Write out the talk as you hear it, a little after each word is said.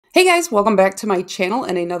Hey guys, welcome back to my channel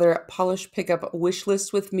and another polish pickup wish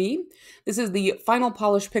list with me. This is the final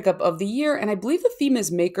polish pickup of the year, and I believe the theme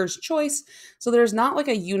is Maker's Choice. So there's not like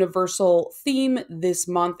a universal theme this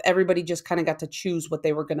month. Everybody just kind of got to choose what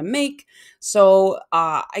they were going to make. So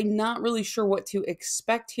I'm not really sure what to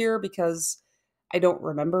expect here because I don't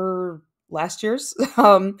remember last year's.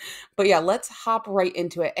 But yeah, let's hop right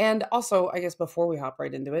into it. And also, I guess before we hop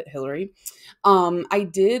right into it, Hillary, I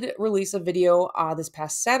did release a video this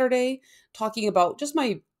past Saturday talking about just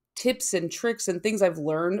my tips and tricks and things I've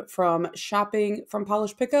learned from shopping from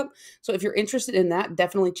Polish Pickup. So if you're interested in that,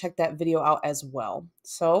 definitely check that video out as well.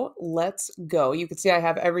 So let's go. You can see I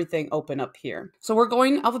have everything open up here. So we're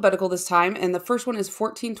going alphabetical this time, and the first one is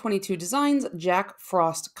 1422 Designs Jack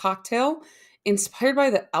Frost Cocktail. Inspired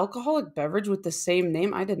by the alcoholic beverage with the same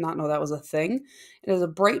name. I did not know that was a thing. It is a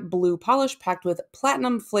bright blue polish packed with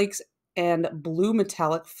platinum flakes and blue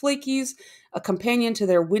metallic flakies, a companion to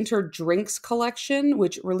their winter drinks collection,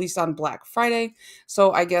 which released on Black Friday.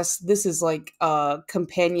 So I guess this is like a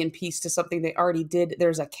companion piece to something they already did.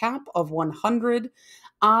 There's a cap of 100.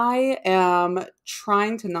 I am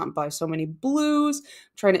trying to not buy so many blues,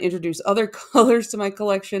 trying to introduce other colors to my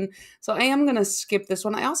collection. So I am going to skip this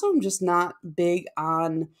one. I also am just not big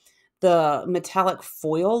on the metallic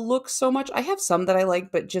foil look so much. I have some that I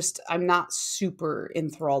like, but just I'm not super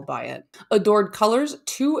enthralled by it. Adored Colors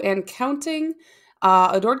 2 and counting.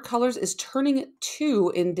 Adored Colors is turning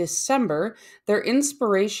 2 in December. Their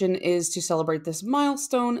inspiration is to celebrate this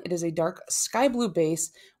milestone. It is a dark sky blue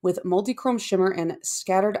base with multichrome shimmer and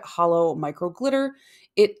scattered hollow micro glitter.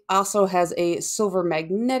 It also has a silver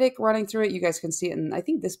magnetic running through it. You guys can see it in, I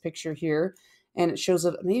think, this picture here, and it shows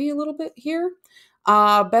it maybe a little bit here.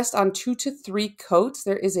 Best on 2 to 3 coats.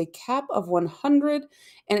 There is a cap of 100,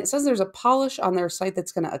 and it says there's a polish on their site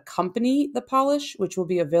that's going to accompany the polish, which will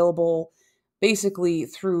be available basically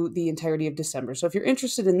through the entirety of December. So if you're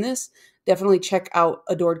interested in this, definitely check out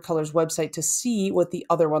Adored Colors website to see what the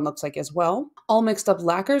other one looks like as well. All Mixed Up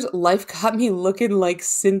Lacquers. Life got me looking like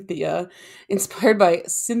Cynthia, inspired by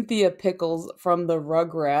Cynthia Pickles from the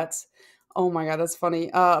Rugrats. Oh my god, that's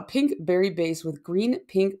funny. Pink berry base with green,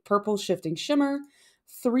 pink, purple shifting shimmer,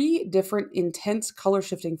 3 different intense color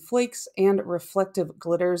shifting flakes, and reflective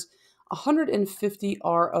glitters. 150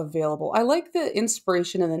 are available. I like the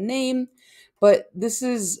inspiration in the name, but this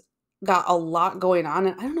is got a lot going on,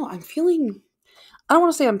 and I don't know, I don't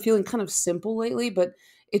want to say I'm feeling kind of simple lately, but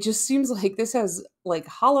it just seems like this has like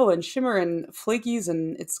hollow and shimmer and flakies,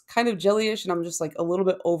 and it's kind of jellyish, and I'm just like a little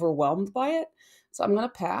bit overwhelmed by it. So I'm gonna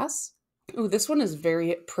pass. Ooh, this one is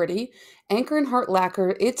very pretty. Anchor and Heart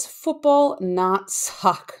Lacquer. It's football, not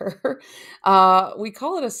soccer. We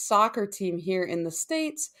call it a soccer team here in the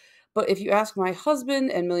States, but if you ask my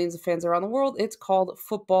husband and millions of fans around the world, it's called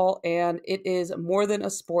football, and it is more than a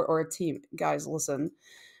sport or a team. Guys, listen.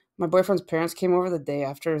 My boyfriend's parents came over the day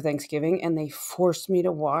after Thanksgiving, and they forced me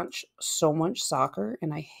to watch so much soccer,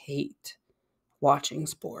 and I hate watching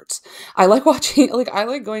sports. I like watching like, I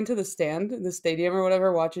like going to the stand in the stadium or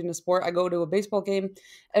whatever, watching a sport. I go to a baseball game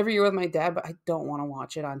every year with my dad, but I don't wanna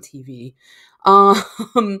watch it on TV.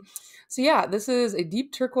 Um, so yeah, this is a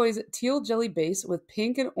deep turquoise teal jelly base with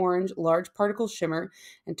pink and orange large particle shimmer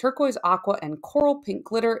and turquoise aqua and coral pink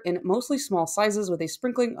glitter in mostly small sizes with a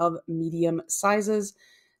sprinkling of medium sizes.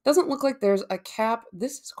 Doesn't look like there's a cap.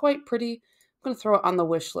 This is quite pretty. I'm gonna throw it on the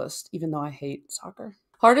wish list, even though I hate soccer.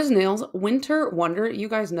 Hard as Nails, Winter Wonder. You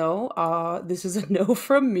guys know this is a no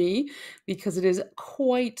from me because it is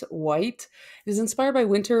quite white. It is inspired by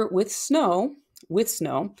winter with snow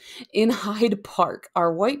in Hyde Park.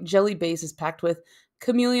 Our white jelly base is packed with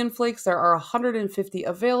chameleon flakes. There are 150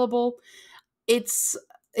 available. It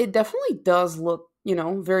definitely does look,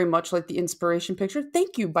 very much like the inspiration picture.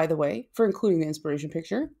 Thank you, by the way, for including the inspiration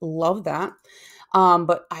picture. Love that.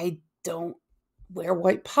 But I don't wear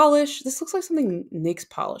white polish. This looks like something Nick's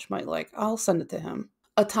Polish might like. I'll send it to him.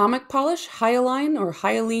 Atomic Polish, Hyaline or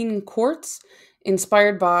Hyaline Quartz,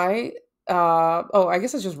 inspired by, oh, I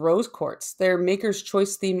guess it's just rose quartz. Their Maker's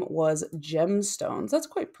Choice theme was gemstones. That's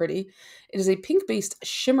quite pretty. It is a pink-based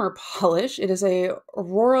shimmer polish. It is a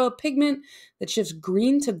Aurora pigment that shifts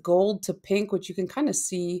green to gold to pink, which you can kind of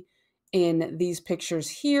see in these pictures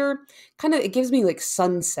here. It gives me like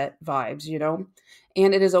sunset vibes,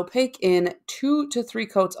 and it is opaque in 2 to 3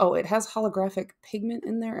 coats. Oh, it has holographic pigment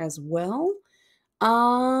in there as well.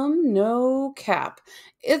 No cap.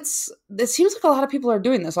 It seems like a lot of people are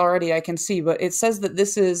doing this already, I can see, but it says that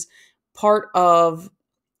this is part of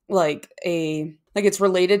it's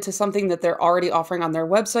related to something that they're already offering on their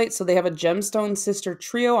website. So they have a gemstone sister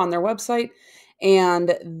trio on their website,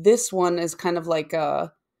 and this one is kind of like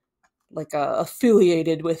a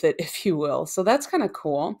affiliated with it, if you will. So that's kind of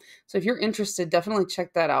cool. So if you're interested, definitely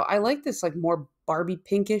check that out. I like this like more Barbie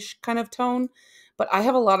pinkish kind of tone, but I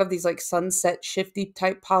have a lot of these like sunset shifty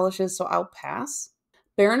type polishes, so I'll pass.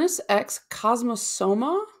 Baroness X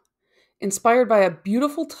Cosmosoma, inspired by a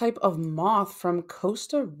beautiful type of moth from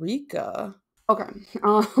Costa Rica. Okay.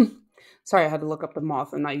 Sorry, I had to look up the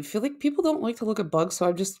moth, and I feel like people don't like to look at bugs, so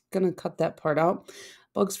I'm just gonna cut that part out.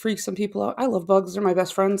 Bugs freak some people out. I love bugs; they're my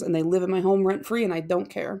best friends, and they live in my home rent free, and I don't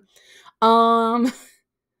care. Um,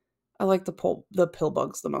 I like the pill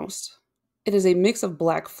bugs the most. It is a mix of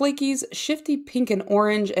black flakies, shifty pink and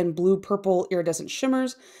orange, and blue purple iridescent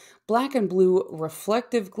shimmers, black and blue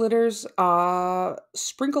reflective glitters,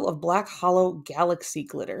 sprinkle of black hollow galaxy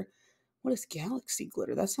glitter. What is galaxy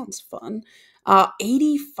glitter? That sounds fun.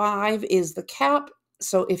 85 is the cap.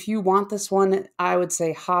 So if you want this one, I would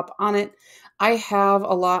say hop on it. I have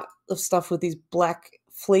a lot of stuff with these black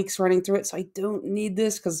flakes running through it, so I don't need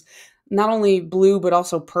this because not only blue, but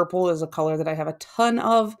also purple is a color that I have a ton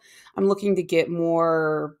of. I'm looking to get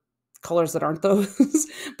more colors that aren't those,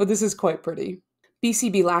 but this is quite pretty.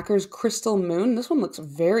 BCB Lacquer's Crystal Moon. This one looks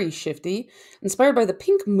very shifty. Inspired by the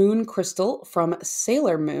pink moon crystal from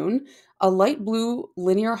Sailor Moon, a light blue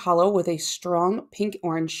linear hollow with a strong pink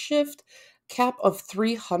orange shift, cap of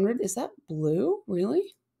 300. Is that blue?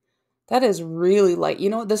 Really? That is really light. You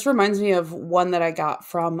know, this reminds me of one that I got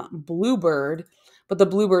from Bluebird, but the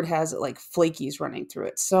Bluebird has like flakies running through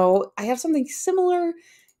it. So I have something similar,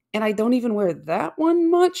 and I don't even wear that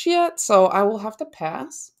one much yet, so I will have to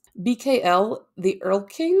pass. BKL, the Earl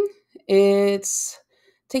King. It's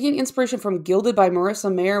taking inspiration from Gilded by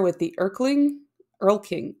Marissa Mayer with the Earl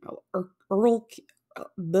King. Oh, Earl King.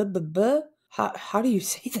 How do you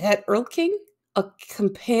say that? Earl King? A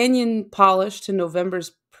companion polish to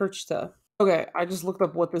November's Perchta. Okay, I just looked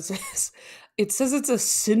up what this is. It says it's a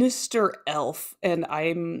sinister elf, and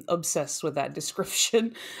I'm obsessed with that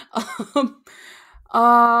description.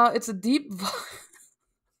 Um, it's a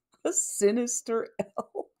a sinister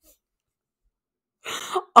elf.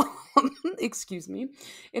 Excuse me.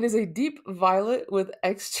 It is a deep violet with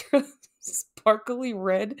extra sparkly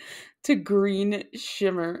red to green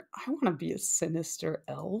shimmer. I want to be a sinister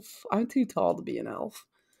elf. I'm too tall to be an elf.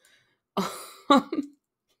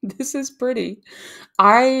 This is pretty.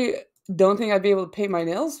 I don't think I'd be able to paint my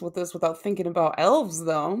nails with this without thinking about elves,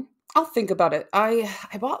 though. I'll think about it. I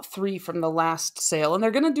bought 3 from the last sale, and they're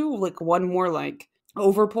gonna do like one more like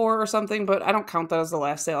overpour or something, but I don't count that as the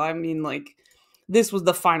last sale. I mean, like this was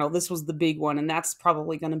the final. This was the big one, and that's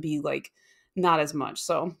probably gonna be like not as much.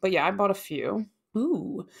 So, but yeah, I bought a few.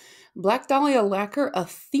 Ooh, Black Dahlia Lacquer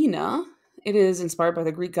Athena. It is inspired by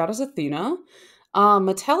the Greek goddess Athena.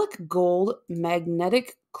 Metallic gold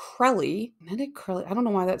magnetic Crelly. Magnetic Crelly. I don't know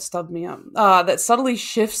why that stubbed me up. That subtly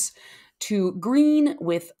shifts to green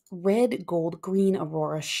with red, gold, green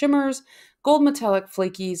aurora shimmers, gold metallic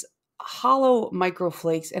flakies, hollow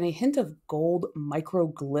microflakes, and a hint of gold micro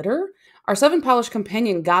glitter. Our 7 Polish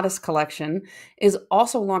Companion Goddess collection is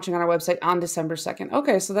also launching on our website on December 2nd.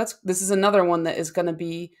 Okay, so this is another one that is going to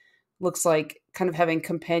be, looks like, kind of having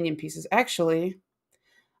companion pieces. Actually,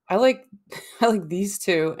 I like I like these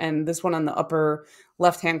two and this one on the upper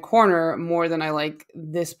left-hand corner more than I like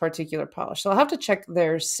this particular polish. So I'll have to check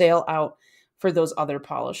their sale out for those other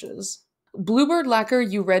polishes. Bluebird Lacquer,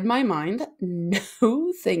 You Read My Mind.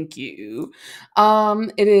 No, thank you.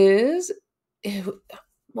 It is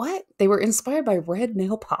what? They were inspired by red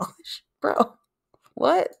nail polish. Bro,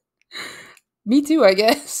 what? Me too, I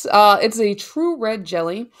guess. It's a true red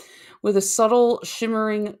jelly with a subtle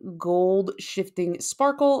shimmering gold shifting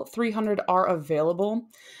sparkle. 300 are available.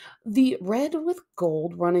 The red with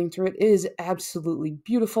gold running through it is absolutely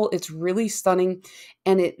beautiful. It's really stunning,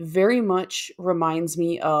 and it very much reminds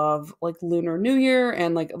me of like Lunar New Year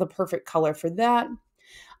and like the perfect color for that.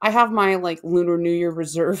 I have my like Lunar New Year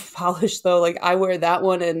reserve polish though. Like I wear that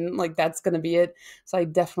one and like that's going to be it. So I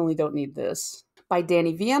definitely don't need this. By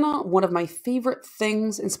Danny Vienna, one of my favorite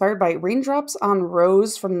things, inspired by Raindrops on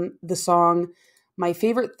Rose from the song My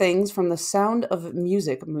Favorite Things from the Sound of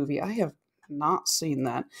Music movie. I have not seen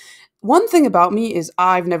that. One thing about me is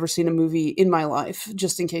I've never seen a movie in my life,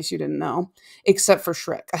 just in case you didn't know, except for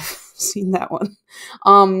Shrek. I've seen that one.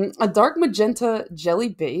 A dark magenta jelly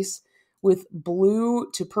base with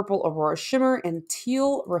blue to purple aurora shimmer and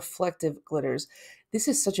teal reflective glitters. This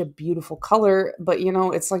is such a beautiful color, but you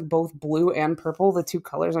know, it's like both blue and purple, the two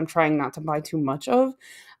colors I'm trying not to buy too much of.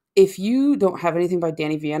 If you don't have anything by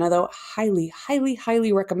Danny Vienna, though, highly, highly,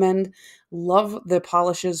 highly recommend. Love the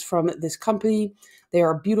polishes from this company. They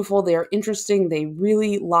are beautiful. They are interesting. They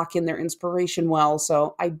really lock in their inspiration well.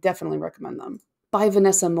 So I definitely recommend them. by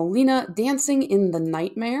Vanessa Molina, Dancing in the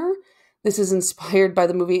Nightmare. This is inspired by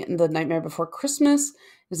the movie The Nightmare Before Christmas.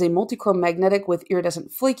 It is a multichrome magnetic with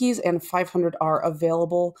iridescent flakies, and 500 are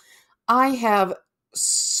available. I have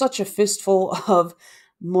such a fistful of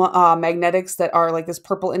magnetics that are like this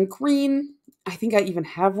purple and green. I think I even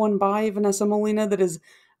have one by Vanessa Molina that is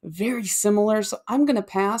very similar, so I'm going to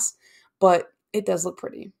pass, but it does look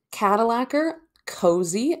pretty. Cadillacer,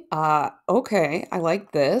 cozy. Okay, I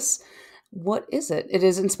like this. What is it? It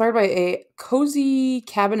is inspired by a cozy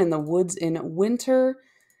cabin in the woods in winter.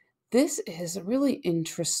 This is really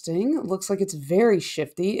interesting. It looks like it's very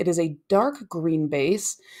shifty. It is a dark green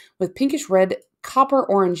base with pinkish red, copper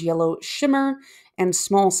orange yellow shimmer and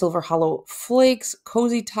small silver hollow flakes.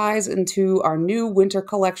 Cozy ties into our new winter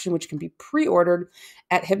collection, which can be pre-ordered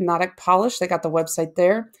at Hypnotic Polish. They got the website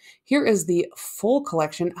there. Here is the full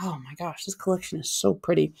collection. Oh my gosh, this collection is so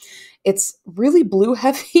pretty. It's really blue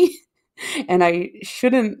heavy and I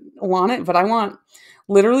shouldn't want it, but I want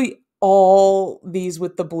literally all these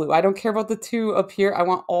with the blue. I don't care about the two up here. I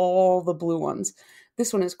want all the blue ones.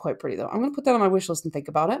 This one is quite pretty though. I'm going to put that on my wish list and think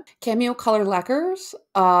about it. Cameo Color Lacquers,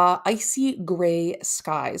 Icy Gray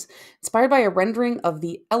Skies. Inspired by a rendering of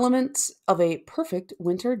the elements of a perfect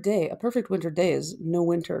winter day. A perfect winter day is no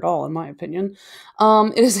winter at all, in my opinion.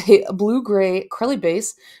 It is a blue-gray Crelly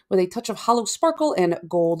base with a touch of hollow sparkle and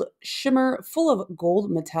gold shimmer, full of gold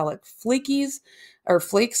metallic flakies or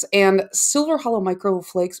flakes and silver hollow micro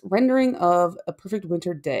flakes, rendering of a perfect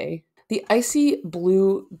winter day. The icy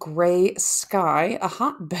blue gray sky, a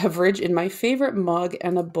hot beverage in my favorite mug,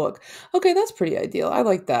 and a book. Okay, that's pretty ideal. I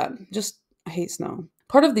like that. Just, I hate snow.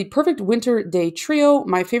 Part of the perfect winter day trio,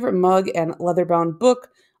 my favorite mug and leather-bound book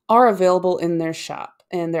are available in their shop,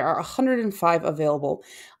 and there are 105 available.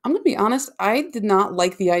 I'm going to be honest, I did not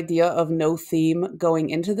like the idea of no theme going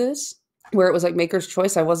into this, where it was like maker's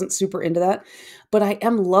choice. I wasn't super into that, but I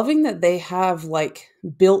am loving that they have like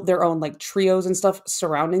built their own like trios and stuff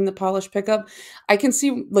surrounding the polish pickup. I can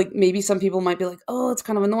see like maybe some people might be like, oh, it's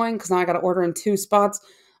kind of annoying because now I got to order in 2 spots.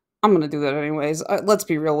 I'm going to do that anyways. Let's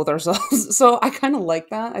be real with ourselves. So I kind of like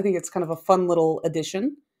that. I think it's kind of a fun little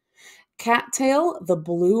addition. Cattail, the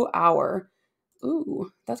Blue Hour. Ooh,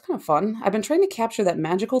 that's kind of fun. I've been trying to capture that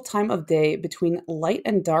magical time of day between light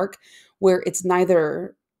and dark where it's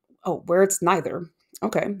neither. Oh, where it's neither.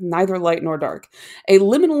 Okay, neither light nor dark. A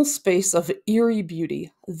liminal space of eerie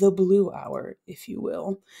beauty, the blue hour, if you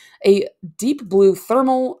will. A deep blue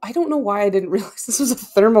thermal. I don't know why I didn't realize this was a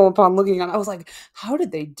thermal upon looking on it. I was like, how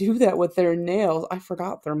did they do that with their nails? I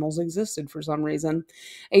forgot thermals existed for some reason.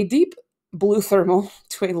 A deep blue thermal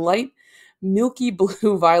to a light milky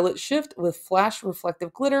blue violet shift with flash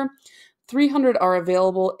reflective glitter. 300 are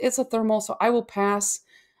available. It's a thermal, so I will pass.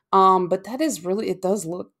 But that is really, it does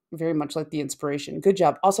look very much like the inspiration. Good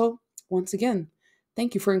job. Also, once again,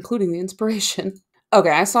 thank you for including the inspiration. Okay,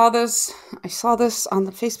 I saw this. I saw this on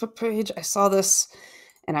the Facebook page. I saw this,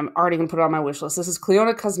 and I'm already going to put it on my wish list. This is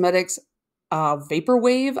Cleona Cosmetics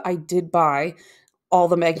Vaporwave. I did buy all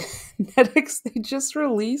the magnetics they just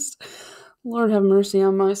released. Lord have mercy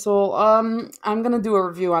on my soul. I'm gonna do a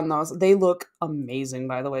review on those. They look amazing,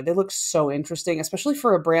 by the way. They look so interesting, especially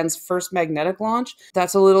for a brand's first magnetic launch.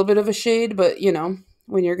 That's a little bit of a shade, but you know,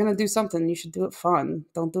 when you're gonna do something, you should do it fun.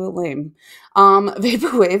 Don't do it lame.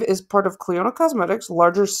 Vaporwave is part of Cleona Cosmetics'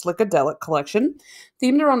 larger Slickadelic collection,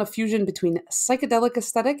 themed around a fusion between psychedelic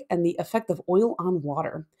aesthetic and the effect of oil on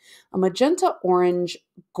water. A magenta orange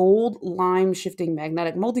gold lime shifting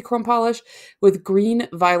magnetic multichrome polish with green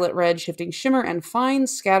violet red shifting shimmer and fine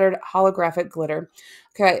scattered holographic glitter.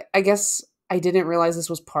 Okay, I guess I didn't realize this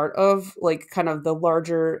was part of like kind of the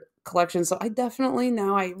larger collection, so I definitely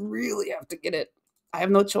now I really have to get it. I have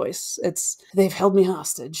no choice. They've held me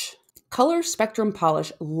hostage. Color Spectrum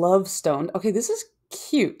Polish Love Stoned. Okay, this is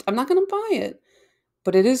cute. I'm not gonna buy it,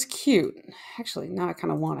 but it is cute. Actually, now I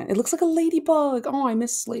kind of want it. It looks like a ladybug. Oh, I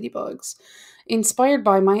miss ladybugs. Inspired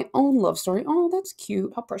by my own love story. Oh, that's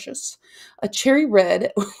cute. How precious. A cherry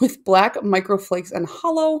red with black microflakes and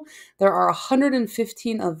hollow. There are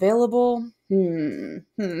 115 available.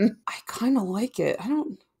 I kind of like it. I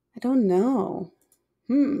don't know.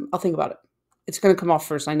 I'll think about it. It's going to come off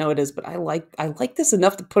first. I know it is, but I like this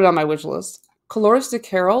enough to put it on my wish list. Colores de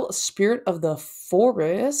Carol, Spirit of the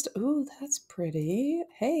Forest. Ooh, that's pretty.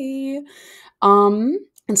 Hey.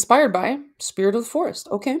 Inspired by Spirit of the Forest.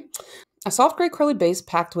 Okay. A soft gray curly base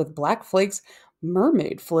packed with black flakes,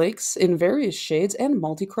 mermaid flakes in various shades, and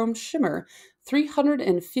multichrome shimmer.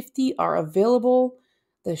 350 are available.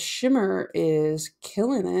 The shimmer is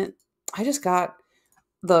killing it. I just got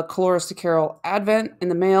the Colores de Carol Advent in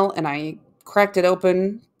the mail, and I cracked it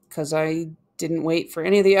open because I didn't wait for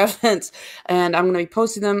any of the events, and I'm going to be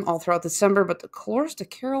posting them all throughout December. But the Colores de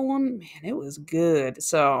Carol one, man, it was good.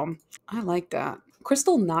 So I like that.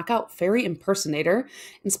 Crystal Knockout Fairy Impersonator,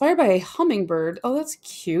 inspired by a hummingbird. Oh, that's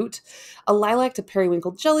cute. A lilac to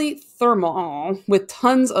periwinkle jelly, thermal, with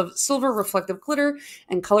tons of silver reflective glitter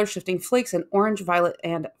and color shifting flakes in orange, violet,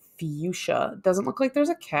 and fuchsia. Doesn't look like there's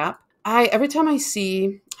a cap. Every time I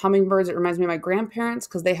see hummingbirds, it reminds me of my grandparents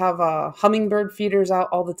because they have hummingbird feeders out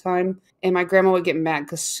all the time, and my grandma would get mad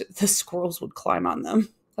because the squirrels would climb on them.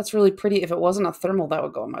 That's really pretty. If it wasn't a thermal, that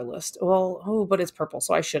would go on my list. Well, oh, but it's purple,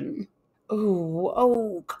 so I shouldn't.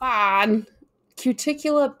 Oh, come on.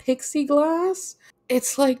 Cuticula pixie glass?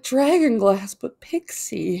 It's like dragon glass, but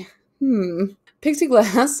pixie. Pixie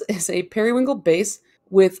glass is a periwinkle base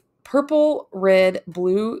with purple, red,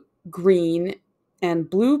 blue, green, and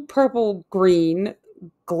blue, purple, green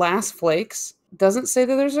glass flakes. Doesn't say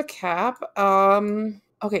that there's a cap.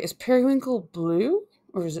 Okay, is periwinkle blue?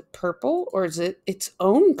 Or is it purple? Or is it its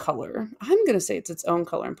own color? I'm going to say it's its own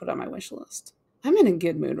color and put it on my wish list. I'm in a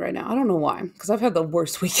good mood right now. I don't know why, because I've had the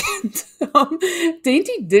worst weekend.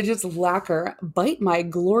 Dainty Digits Lacquer Bite My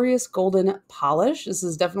Glorious Golden Polish. This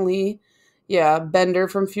is definitely, Bender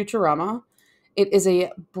from Futurama. It is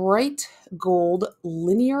a bright gold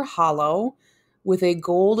linear hollow with a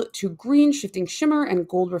gold to green shifting shimmer and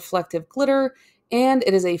gold reflective glitter. And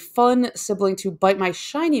it is a fun sibling to Bite My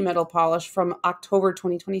Shiny Metal Polish from October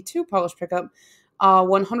 2022 Polish Pickup.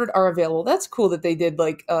 100 are available. That's cool that they did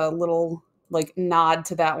like a little nod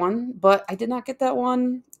to that one, but I did not get that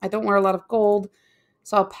one. I don't wear a lot of gold,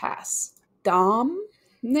 so I'll pass. Dom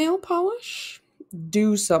nail polish?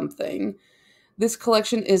 Do something. This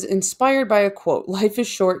collection is inspired by a quote, "Life is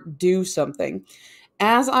short, do something."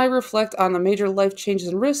 As I reflect on the major life changes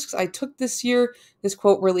and risks I took this year, this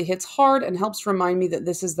quote really hits hard and helps remind me that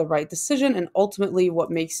this is the right decision and ultimately what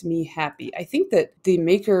makes me happy. I think that the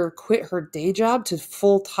maker quit her day job to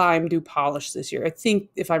full-time do polish this year. I think,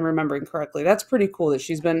 if I'm remembering correctly, that's pretty cool that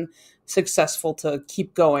she's been successful to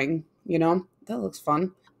keep going, you know? That looks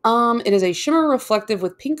fun. It is a shimmer reflective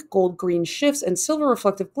with pink, gold, green shifts and silver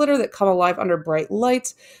reflective glitter that come alive under bright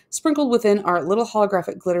lights. Sprinkled within are little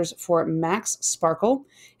holographic glitters for max sparkle.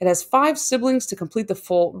 It has 5 siblings to complete the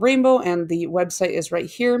full rainbow, and the website is right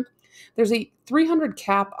here. There's a 300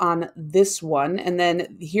 cap on this one, and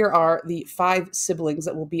then here are the 5 siblings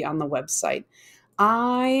that will be on the website.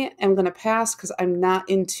 I am going to pass because I'm not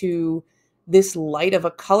into this light of a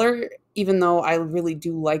color, even though I really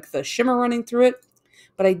do like the shimmer running through it.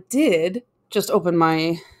 But I did just open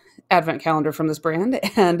my advent calendar from this brand,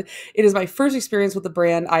 and it is my first experience with the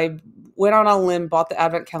brand. I went out on a limb, bought the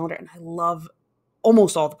advent calendar, and I love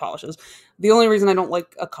almost all the polishes. The only reason I don't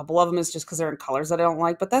like a couple of them is just because they're in colors that I don't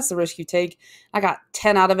like, but that's the risk you take. I got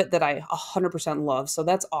 10 out of it that I 100% love, so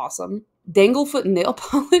that's awesome. Danglefoot nail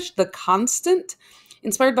polish, The Constant,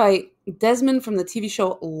 inspired by Desmond from the TV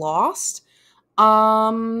show Lost.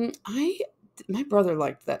 My brother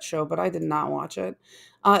liked that show, but I did not watch it.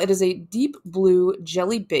 It is a deep blue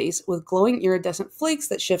jelly base with glowing iridescent flakes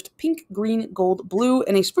that shift pink, green, gold, blue,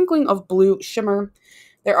 and a sprinkling of blue shimmer.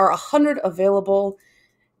 There are 100 available.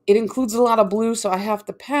 It includes a lot of blue, so I have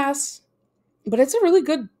to pass. But it's a really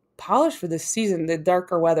good polish for this season, the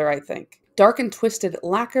darker weather, I think. Dark and Twisted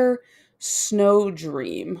Lacquer Snow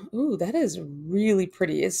Dream. Ooh, that is really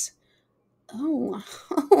pretty. Oh,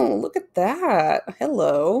 look at that.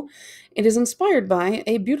 Hello. It is inspired by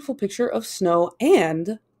a beautiful picture of snow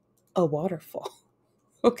and a waterfall.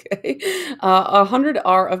 Okay. 100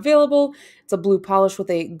 are available. It's a blue polish with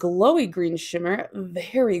a glowy green shimmer.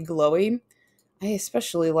 Very glowy. I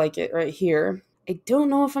especially like it right here. I don't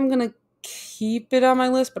know if I'm going to keep it on my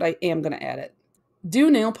list, but I am going to add it.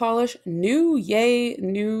 Do nail polish.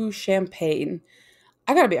 New champagne.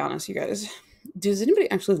 I gotta be honest, you guys. Does anybody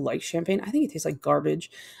actually like champagne? I think it tastes like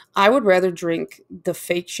garbage. I would rather drink the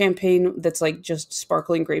fake champagne that's like just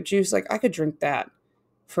sparkling grape juice. Like, I could drink that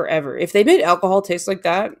forever. If they made alcohol taste like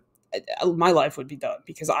that, my life would be done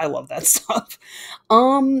because I love that stuff.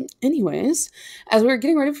 Anyways, as we're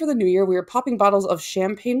getting ready for the new year, we are popping bottles of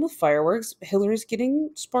champagne with fireworks. Hillary's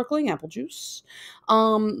getting sparkling apple juice.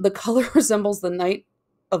 The color resembles the night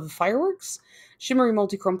of fireworks. Shimmery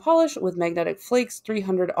multi-chrome polish with magnetic flakes.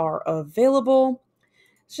 300 are available.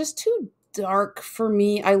 It's just too dark for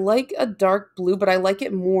me. I like a dark blue, but I like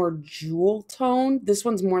it more jewel toned. This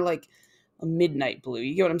one's more like a midnight blue.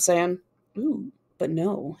 You get what I'm saying? Ooh, but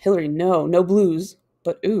no. Hillary, no blues,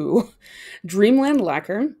 but ooh. Dreamland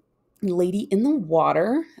Lacquer, Lady in the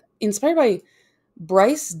Water, inspired by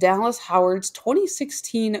Bryce Dallas Howard's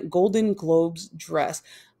 2016 Golden Globes dress.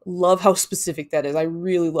 Love how specific that is. I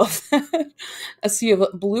really love that. A sea of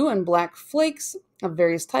blue and black flakes of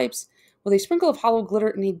various types with a sprinkle of hollow glitter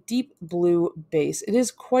and a deep blue base. It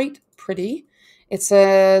is quite pretty. It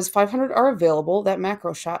says 500 are available. That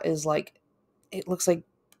macro shot is like, it looks like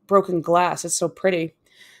broken glass. It's so pretty.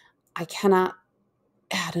 I cannot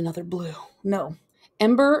add another blue. No.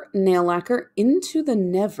 Ember nail lacquer Into the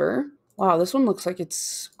Never. Wow, this one looks like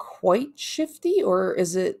it's quite shifty, or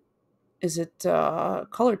is it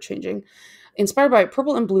color changing? Inspired by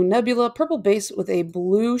purple and blue nebula, purple base with a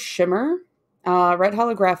blue shimmer, red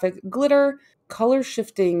holographic glitter, color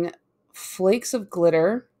shifting flakes of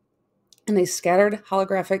glitter, and a scattered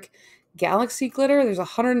holographic galaxy glitter. There's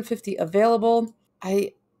 150 available.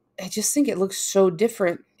 I just think it looks so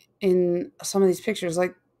different in some of these pictures.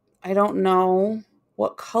 Like, I don't know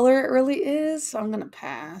what color it really is, so I'm gonna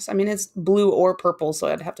pass. I mean, it's blue or purple, so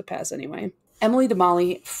I'd have to pass anyway. Emily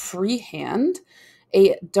DeMolly Freehand,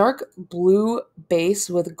 a dark blue base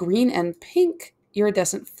with green and pink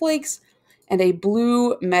iridescent flakes and a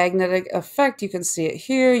blue magnetic effect. You can see it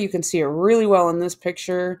here. You can see it really well in this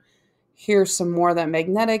picture. Here's some more of that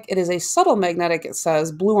magnetic. It is a subtle magnetic, it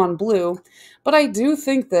says, blue on blue. But I do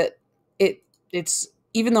think that it's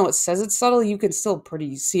even though it says it's subtle, you can still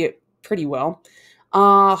see it pretty well.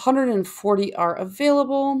 140 are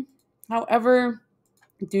available. However,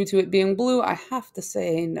 due to it being blue, I have to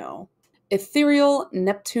say no. Ethereal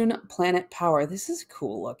Neptune Planet Power. This is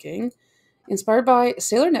cool looking. Inspired by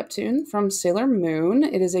Sailor Neptune from Sailor Moon.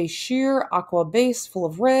 It is a sheer aqua base full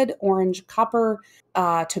of red, orange, copper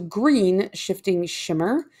to green shifting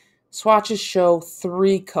shimmer. Swatches show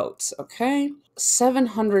 3 coats, okay?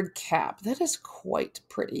 700 cap. That is quite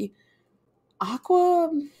pretty.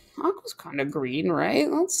 Aqua's kind of green, right?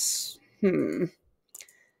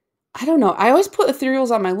 I don't know. I always put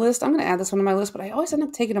ethereals on my list. I'm going to add this one to my list, but I always end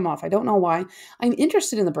up taking them off. I don't know why. I'm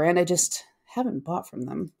interested in the brand. I just haven't bought from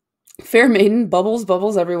them. Fair Maiden, bubbles,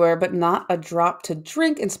 bubbles everywhere, but not a drop to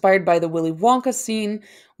drink, inspired by the Willy Wonka scene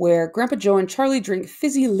where Grandpa Joe and Charlie drink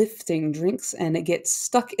fizzy lifting drinks and it gets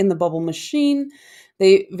stuck in the bubble machine.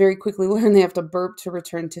 They very quickly learn they have to burp to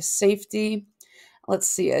return to safety. Let's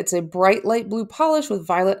see. It's a bright light blue polish with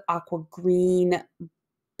violet, aqua, green,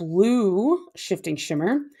 blue shifting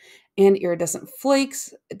shimmer and iridescent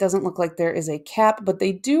flakes. It doesn't look like there is a cap, but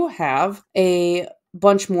they do have a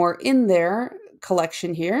bunch more in their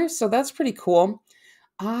collection here, so that's pretty cool.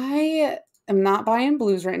 I am not buying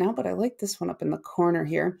blues right now, but I like this one up in the corner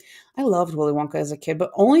here. I loved Willy Wonka as a kid, but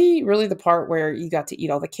only really the part where you got to eat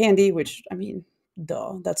all the candy, which, I mean,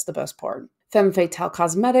 duh, that's the best part. Femme Fatale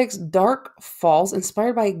Cosmetics Dark Falls,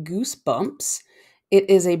 inspired by Goosebumps. It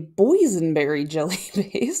is a boysenberry jelly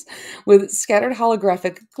base with scattered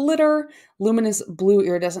holographic glitter, luminous blue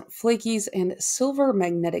iridescent flakies, and silver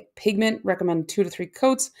magnetic pigment. Recommend 2 to 3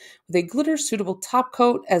 coats with a glitter suitable top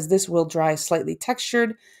coat, as this will dry slightly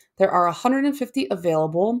textured. There are 150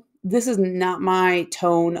 available. This is not my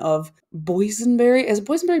tone of boysenberry. Is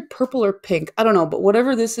boysenberry purple or pink? I don't know, but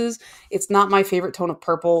whatever this is, it's not my favorite tone of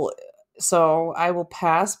purple, so I will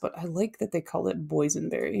pass, but I like that they call it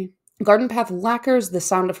boysenberry. Garden Path Lacquers, The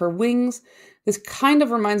Sound of Her Wings. This kind of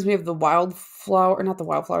reminds me of the wildflower, or not the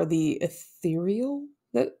wildflower, the ethereal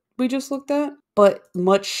that we just looked at, but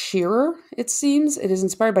much sheerer, it seems. It is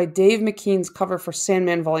inspired by Dave McKean's cover for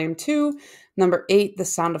Sandman Volume 2, number 8, The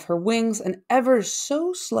Sound of Her Wings, an ever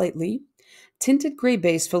so slightly tinted gray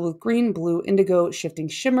base filled with green, blue, indigo shifting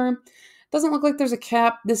shimmer. Doesn't look like there's a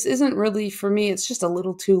cap. This isn't really for me. It's just a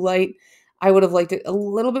little too light. I would have liked it a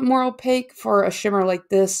little bit more opaque for a shimmer like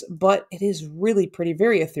this, but it is really pretty,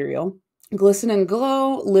 very ethereal. Glisten and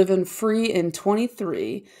Glow, Livin' Free in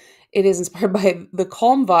 23. It is inspired by the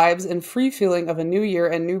calm vibes and free feeling of a new year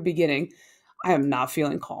and new beginning. I am not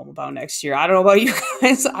feeling calm about next year. I don't know about you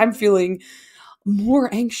guys. I'm feeling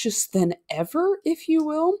more anxious than ever, if you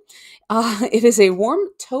will. It is a warm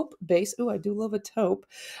taupe base. Oh, I do love a taupe.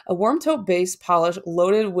 A warm taupe base polish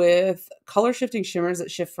loaded with color shifting shimmers that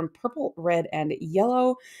shift from purple, red, and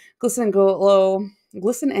yellow. Glisten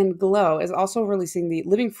and Glow is also releasing the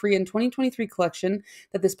Living Free in 2023 collection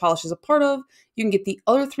that this polish is a part of. You can get the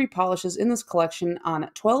other 3 polishes in this collection on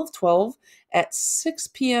 12/12 at 6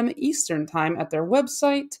 p.m. Eastern Time at their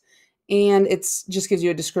website. And it's just gives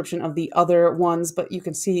you a description of the other ones, but you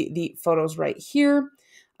can see the photos right here.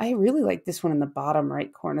 I really like this one in the bottom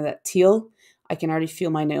right corner, that teal. I can already feel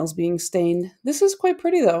my nails being stained. This is quite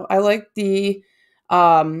pretty though. I like the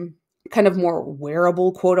kind of more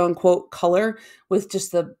wearable quote unquote color with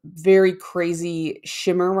just the very crazy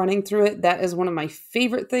shimmer running through it. That is one of my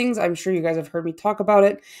favorite things. I'm sure you guys have heard me talk about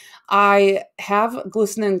it. I have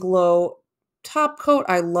Glisten and Glow top coat.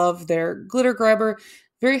 I love their glitter grabber.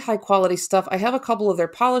 Very high quality stuff. I have a couple of their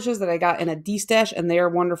polishes that I got in a D-stash, and they are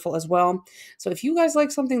wonderful as well. So if you guys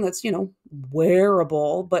like something that's,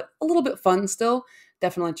 wearable, but a little bit fun still,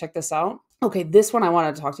 definitely check this out. Okay, this one I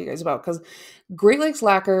wanted to talk to you guys about because Great Lakes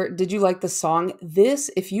Lacquer, did you like the song? This,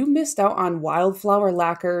 if you missed out on Wildflower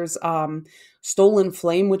Lacquer's Stolen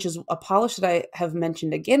Flame, which is a polish that I have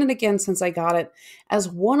mentioned again and again since I got it as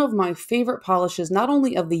one of my favorite polishes, not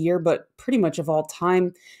only of the year, but pretty much of all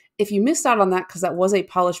time. If you missed out on that because that was a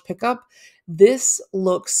polish pickup, this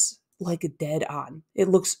looks like dead on. It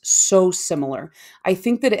looks so similar. I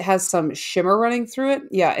think that it has some shimmer running through it.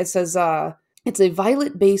 Yeah, it says it's a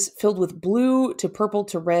violet base filled with blue to purple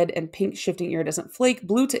to red and pink shifting iridescent flake,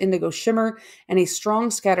 blue to indigo shimmer, and a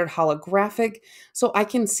strong scattered holographic. So I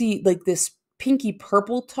can see like this pinky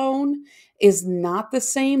purple tone is not the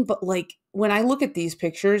same, but like when I look at these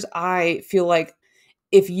pictures, I feel like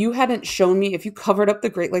if you hadn't shown me, if you covered up the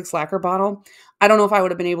Great Lakes Lacquer bottle, I don't know if I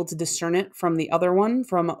would have been able to discern it from the other one,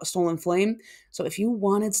 from Stolen Flame. So if you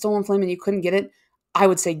wanted Stolen Flame and you couldn't get it, I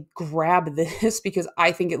would say grab this because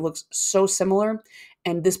I think it looks so similar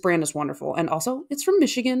and this brand is wonderful. And also it's from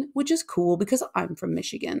Michigan, which is cool because I'm from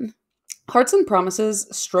Michigan. Hearts and Promises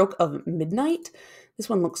Stroke of Midnight. This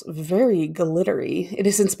one looks very glittery. It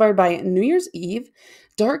is inspired by New Year's Eve.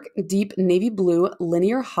 Dark, deep navy blue,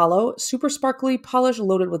 linear hollow, super sparkly polish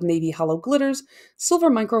loaded with navy hollow glitters, silver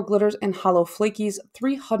micro glitters, and hollow flakies.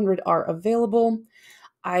 300 are available.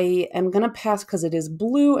 I am going to pass because it is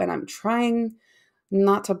blue and I'm trying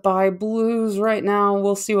not to buy blues right now.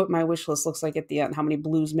 We'll see what my wish list looks like at the end, how many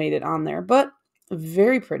blues made it on there, but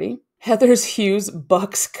very pretty. Heather's Hughes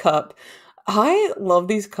Bucks Cup. I love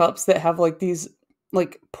these cups that have like these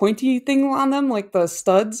like pointy thing on them, like the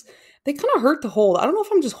studs. They kind of hurt to hold. I don't know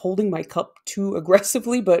if I'm just holding my cup too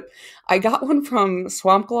aggressively, but I got one from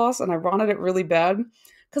Swamp Gloss and I wanted it really bad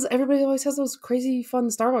because everybody always has those crazy fun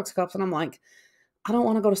Starbucks cups. And I'm like, I don't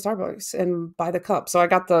want to go to Starbucks and buy the cup. So I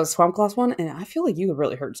got the Swamp Gloss one, and I feel like you could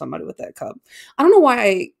really hurt somebody with that cup. I don't know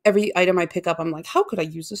why every item I pick up, I'm like, how could I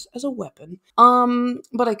use this as a weapon?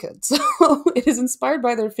 But I could. So it is inspired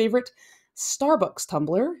by their favorite Starbucks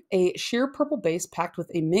tumbler, a sheer purple base packed with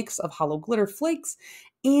a mix of hollow glitter flakes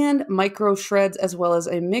and micro shreds, as well as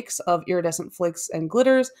a mix of iridescent flakes and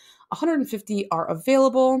glitters. 150 are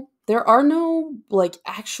available. There are no like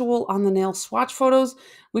actual on the nail swatch photos,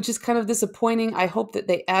 which is kind of disappointing. I hope that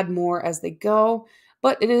they add more as they go,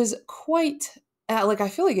 but it is quite I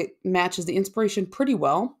feel like it matches the inspiration pretty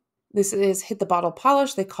well. This is Hit the Bottle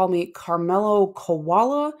Polish. They call me Carmelo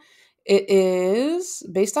Koala. It is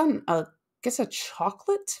based on a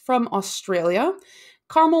chocolate from Australia.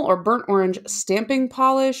 Caramel or burnt orange stamping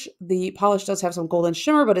polish. The polish does have some golden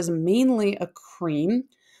shimmer, but is mainly a cream.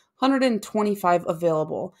 125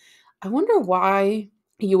 available. I wonder why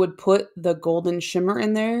you would put the golden shimmer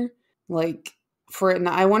in there, like for it. And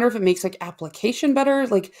I wonder if it makes like application better.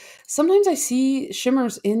 Like sometimes I see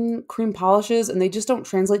shimmers in cream polishes and they just don't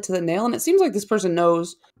translate to the nail. And it seems like this person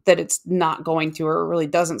knows that it's not going to, or it really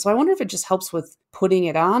doesn't. So I wonder if it just helps with putting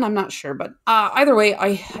it on. I'm not sure, but either way,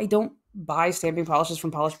 I don't buy stamping polishes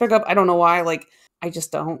from Polish Pickup. I don't know why. Like I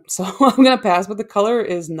just don't. So I'm going to pass, but the color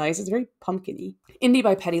is nice. It's very pumpkin-y. Indie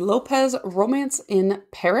by Patty Lopez, Romance in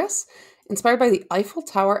Paris. Inspired by the Eiffel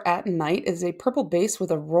Tower at night. It is a purple base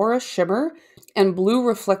with aurora shimmer and blue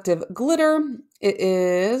reflective glitter. It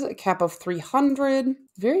is a cap of 300.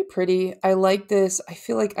 Very pretty. I like this. I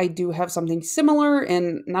feel like I do have something similar,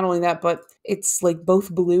 and not only that, but it's like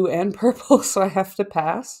both blue and purple, so I have to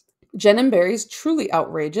pass. Jen and Barry's Truly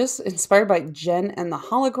Outrageous, inspired by Jen and the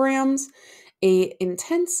Holograms. A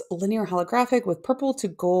intense linear holographic with purple to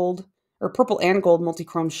gold, or purple and gold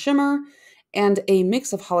multi-chrome shimmer, and a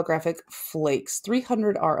mix of holographic flakes.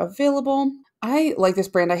 300 are available. I like this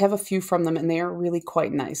brand. I have a few from them and they are really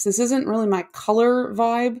quite nice. This isn't really my color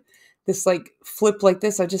vibe. This like flip like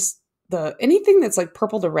this, anything that's like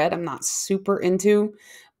purple to red, I'm not super into,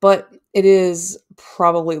 but it is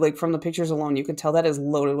probably like from the pictures alone, you can tell that is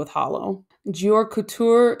loaded with hollow. Dior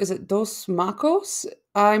Couture, is it Dos Macos?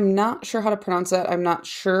 I'm not sure how to pronounce that. I'm not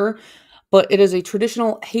sure. But it is a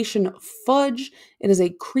traditional Haitian fudge. It is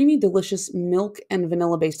a creamy, delicious milk and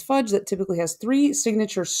vanilla-based fudge that typically has 3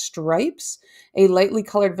 signature stripes, a lightly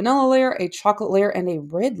colored vanilla layer, a chocolate layer, and a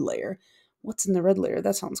red layer. What's in the red layer?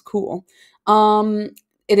 That sounds cool.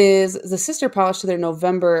 It is the sister polish to their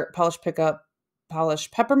November Polish Pickup Polish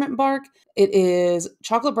Peppermint Bark. It is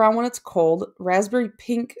chocolate brown when it's cold, raspberry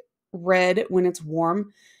pink red when it's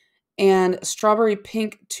warm, and strawberry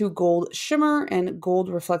pink to gold shimmer and gold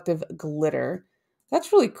reflective glitter.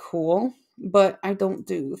 That's really cool, but I don't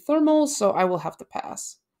do thermals, so I will have to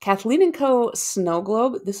pass. Kathleen & Co. Snow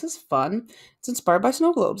Globe. This is fun. It's inspired by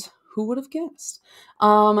snow globes. Who would have guessed?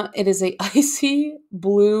 It is a icy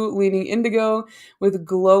blue leaning indigo with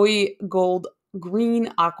glowy gold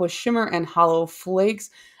green aqua shimmer and hollow flakes.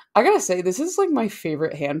 I gotta say, this is like my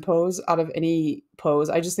favorite hand pose out of any pose.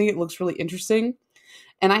 I just think it looks really interesting.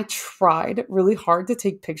 And I tried really hard to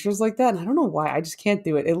take pictures like that, and I don't know why, I just can't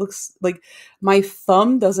do it. It looks like my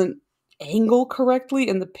thumb doesn't angle correctly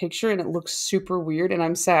in the picture, and it looks super weird, and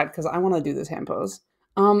I'm sad because I wanna do this hand pose.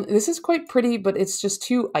 This is quite pretty, but it's just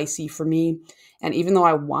too icy for me, and even though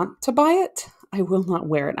I want to buy it, I will not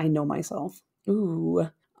wear it, I know myself. Ooh.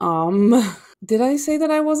 Did I say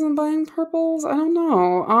that I wasn't buying purples? I don't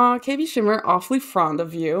know. KB Shimmer, awfully fond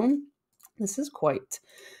of you. This is quite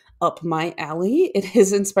up my alley. It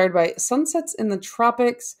is inspired by sunsets in the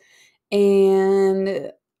tropics.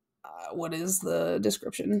 And what is the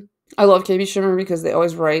description? I love KB Shimmer because they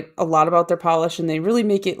always write a lot about their polish and they really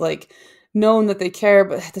make it like known that they care.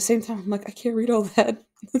 But at the same time, I'm like, I can't read all that.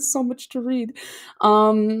 It's so much to read.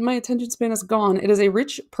 My attention span is gone. It is a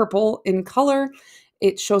rich purple in color.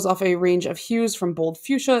 It shows off a range of hues from bold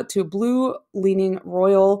fuchsia to blue, leaning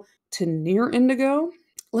royal to near indigo.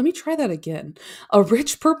 Let me try that again. A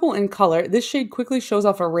rich purple in color, this shade quickly shows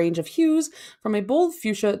off a range of hues from a bold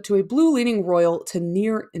fuchsia to a blue leaning royal to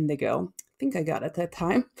near indigo. I think I got it that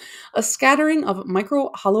time. A scattering of micro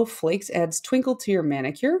hollow flakes adds twinkle to your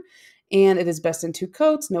manicure, and it is best in 2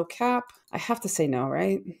 coats, no cap. I have to say no,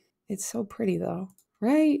 right? It's so pretty though,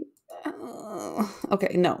 right?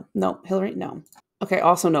 Okay, no, Hillary, no. Okay,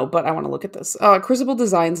 also no, but I want to look at this. Crucible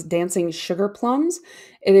Designs Dancing Sugar Plums.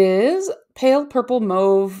 It is pale purple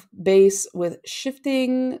mauve base with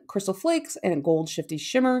shifting crystal flakes and a gold shifty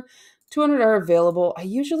shimmer. 200 are available. I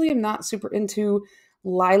usually am not super into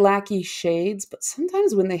lilac-y shades, but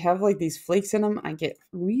sometimes when they have like these flakes in them, I get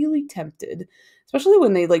really tempted. Especially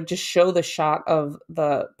when they like just show the shot of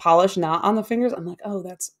the polish not on the fingers. I'm like, oh,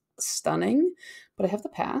 that's stunning. But I have the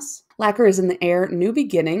pass. Lacquer is in the air, new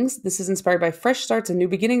beginnings. This is inspired by fresh starts and new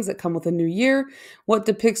beginnings that come with a new year. What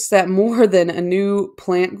depicts that more than a new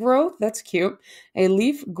plant growth? That's cute. A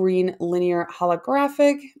leaf green linear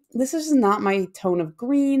holographic. This is not my tone of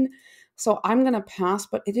green, so I'm going to pass,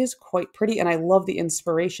 but it is quite pretty, and I love the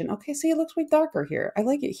inspiration. Okay, see, it looks way darker here. I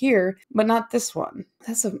like it here, but not this one.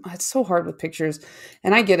 It's so hard with pictures,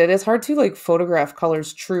 and I get it. It's hard to, like, photograph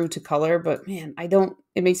colors true to color, but, man,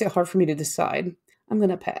 it makes it hard for me to decide. I'm going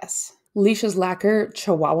to pass. Leisha's Lacquer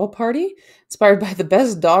Chihuahua Party, inspired by the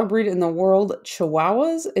best dog breed in the world,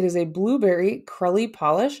 Chihuahuas. It is a blueberry crelly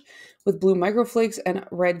polish with blue microflakes and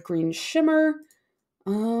red-green shimmer.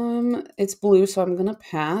 It's blue, so I'm gonna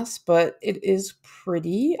pass, but it is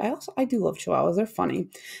pretty. I do love Chihuahuas. They're funny.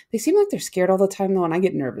 They seem like they're scared all the time, though, and I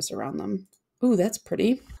get nervous around them. Ooh, that's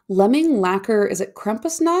pretty. Lemming Lacquer, is it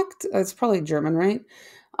Krampusnacht? It's probably German, right?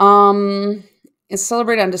 It's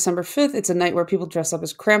celebrated on December 5th. It's a night where people dress up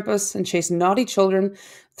as Krampus and chase naughty children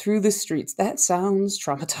through the streets. That sounds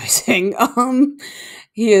traumatizing.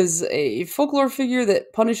 He is a folklore figure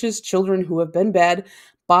that punishes children who have been bad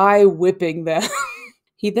by whipping them.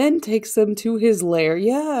 He then takes them to his lair.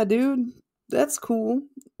 Yeah, dude, that's cool.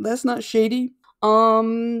 That's not shady.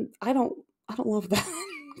 I don't love that.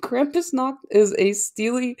 Krampusnacht is a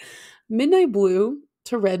steely midnight blue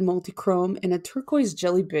to red multichrome and a turquoise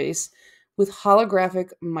jelly base with holographic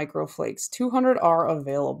microflakes. 200 are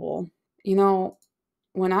available. You know,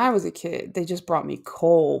 when I was a kid, they just brought me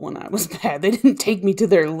coal when I was bad. They didn't take me to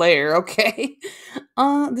their lair, okay?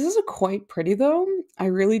 This is quite pretty, though. I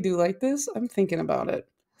really do like this. I'm thinking about it.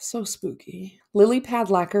 So spooky. Lily Pad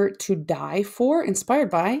Lacquer To Die For, inspired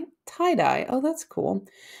by tie-dye. Oh, that's cool.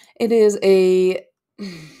 It is a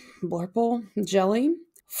blurple jelly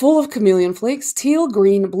full of chameleon flakes, teal,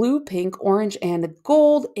 green, blue, pink, orange, and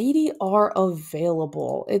gold. 80 are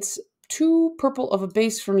available. It's too purple of a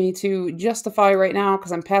base for me to justify right now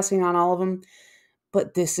because I'm passing on all of them,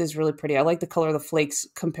 but this is really pretty. I like the color of the flakes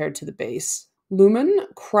compared to the base. Lumen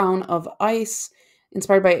Crown of Ice,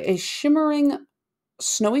 inspired by a shimmering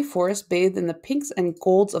snowy forest bathed in the pinks and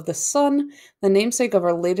golds of the sun, the namesake of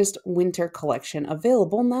our latest winter collection,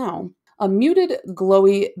 available now. A muted,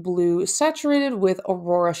 glowy blue saturated with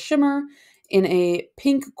aurora shimmer in a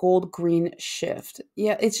pink, gold, green shift.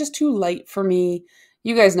 Yeah, it's just too light for me.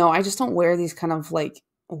 You guys know I just don't wear these kind of like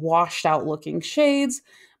washed out looking shades,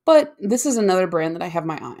 but this is another brand that I have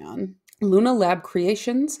my eye on. Luna Lab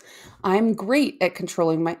Creations. I'm great at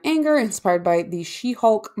controlling my anger, inspired by the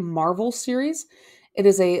She-Hulk Marvel series. It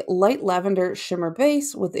is a light lavender shimmer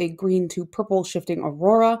base with a green to purple shifting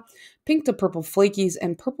aurora, pink to purple flakies,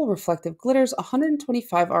 and purple reflective glitters.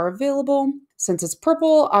 125 are available. Since it's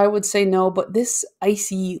purple, I would say no, but this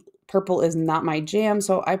icy purple is not my jam,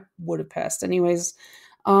 so I would have passed anyways.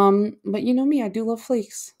 But you know me, I do love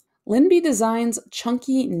flakes. Linby Designs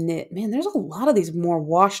Chunky Knit. Man, there's a lot of these more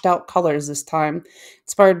washed out colors this time.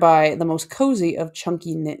 Inspired by the most cozy of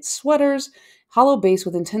chunky knit sweaters. Hollow base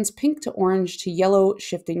with intense pink to orange to yellow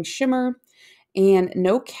shifting shimmer. And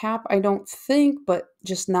no cap, I don't think, but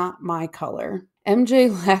just not my color.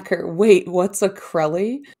 MJ Lacquer. Wait, what's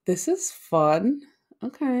acrylic? This is fun.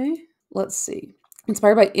 Okay, let's see.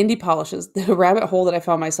 Inspired by indie polishes, the rabbit hole that I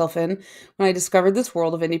found myself in when I discovered this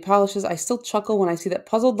world of indie polishes. I still chuckle when I see that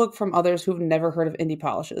puzzled look from others who've never heard of indie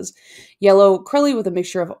polishes. Yellow Crelly with a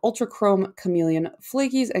mixture of ultra chrome chameleon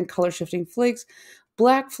flakies and color shifting flakes.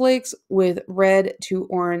 Black flakes with red to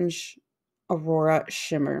orange aurora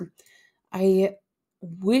shimmer. I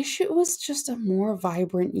wish it was just a more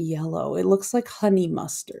vibrant yellow. It looks like honey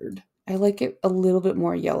mustard. I like it a little bit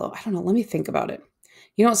more yellow. I don't know. Let me think about it.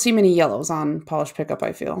 You don't see many yellows on Polish Pickup,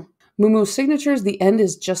 I feel. Moo Signatures, The End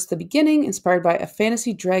is Just the Beginning, inspired by a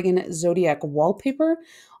fantasy dragon zodiac wallpaper,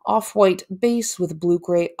 off-white base with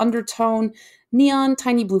blue-gray undertone, neon,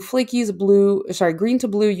 tiny blue flakies, green to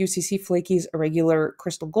blue UCC flakies, irregular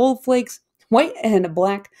crystal gold flakes, white and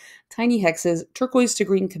black tiny hexes, turquoise to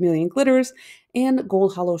green chameleon glitters, and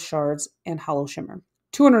gold hollow shards and hollow shimmer.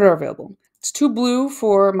 200 are available. It's too blue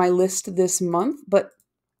for my list this month, but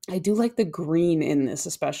I do like the green in this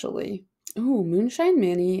especially. Ooh, Moonshine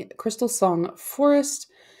Manny, Crystal Song Forest,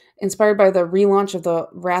 inspired by the relaunch of the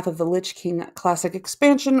Wrath of the Lich King classic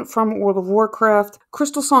expansion from World of Warcraft.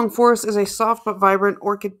 Crystal Song Forest is a soft but vibrant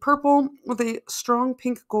orchid purple with a strong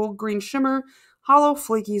pink gold green shimmer, hollow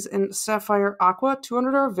flakies, and sapphire aqua.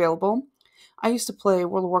 200 are available. I used to play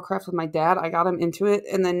World of Warcraft with my dad. I got him into it,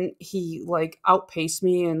 and then he outpaced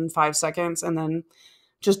me in 5 seconds, and then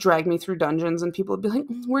just drag me through dungeons, and people would be like,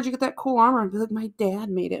 where'd you get that cool armor? I'd be like, my dad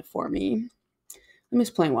made it for me. I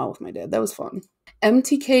miss playing WoW with my dad. That was fun.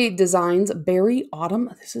 MTK Designs Berry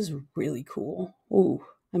Autumn. This is really cool. Ooh,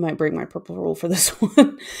 I might bring my purple roll for this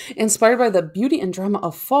one. Inspired by the beauty and drama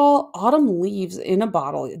of fall, autumn leaves in a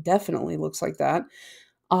bottle. It definitely looks like that.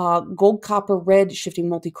 Gold, copper, red, shifting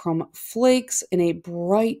multi-chrome flakes in a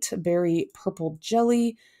bright berry purple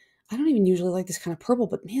jelly. I don't even usually like this kind of purple,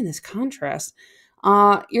 but man, this contrast.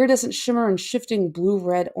 Iridescent shimmer and shifting blue,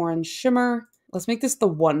 red, orange shimmer. Let's make this the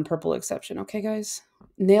one purple exception, okay, guys?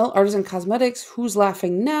 Nail Artisan Cosmetics, Who's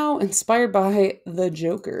Laughing Now? Inspired by the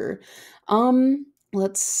Joker.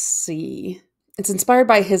 Let's see. It's inspired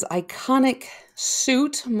by his iconic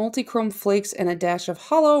suit. Multi-chrome flakes and a dash of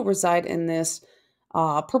hollow reside in this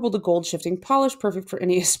purple to gold shifting polish, perfect for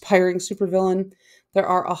any aspiring supervillain. There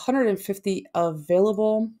are 150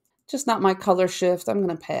 available. Just not my color shift. I'm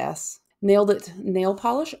going to pass. Nailed It Nail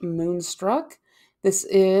Polish, Moonstruck. This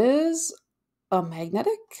is a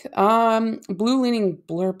magnetic, blue leaning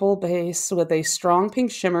blurple base with a strong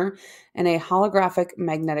pink shimmer and a holographic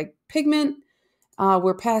magnetic pigment.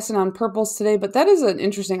 We're passing on purples today, but that is an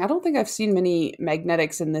interesting, I don't think I've seen many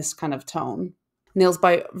magnetics in this kind of tone. Nails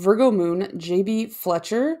by Virgo Moon, JB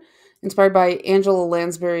Fletcher, inspired by Angela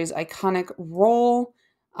Lansbury's iconic roll.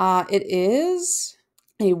 It is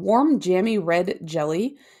a warm, jammy red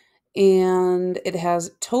jelly, and it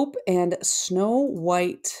has taupe and snow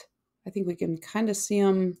white. I think we can kind of see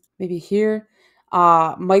them maybe here.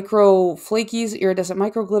 Micro flakies, iridescent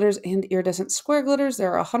micro glitters, and iridescent square glitters.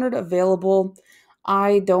 There are 100 available.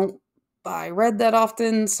 I don't buy red that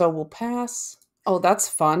often, so we'll pass. Oh, that's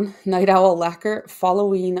fun. Night Owl Lacquer,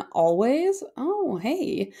 Following Always. Oh,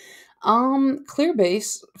 hey. Clear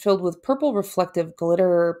base filled with purple reflective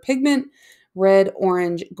glitter pigment, red,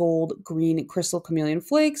 orange, gold, green crystal chameleon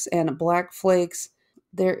flakes, and black flakes.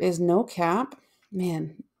 There is no cap.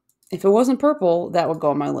 Man, if it wasn't purple, that would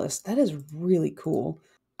go on my list. That is really cool.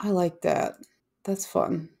 I like that. That's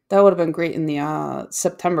fun. That would have been great in the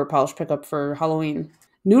September polish pickup for Halloween.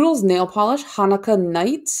 Noodles Nail Polish, Hanukkah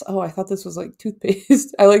Nights. Oh, I thought this was like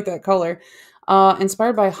toothpaste. I like that color.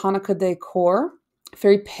 Inspired by Hanukkah decor.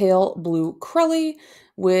 Very pale blue crelly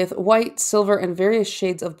with white, silver, and various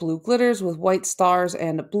shades of blue glitters with white stars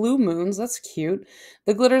and blue moons. That's cute.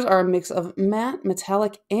 The glitters are a mix of matte,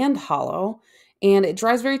 metallic, and hollow. And it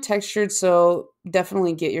dries very textured, so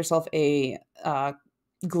definitely get yourself a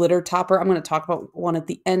glitter topper. I'm going to talk about one at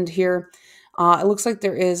the end here. It looks like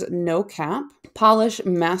there is no cap. Polish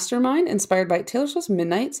Mastermind, inspired by Taylor Swift's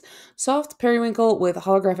Midnights. Soft periwinkle with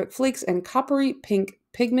holographic flakes and coppery pink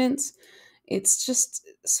pigments. It's just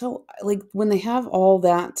so like when they have all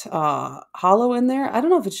that hollow in there, I don't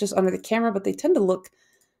know if it's just under the camera, but they tend to look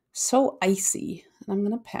so icy. And I'm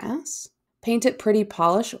gonna pass. Paint It Pretty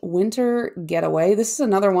Polish Winter Getaway. This is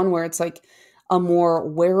another one where it's like a more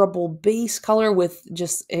wearable base color with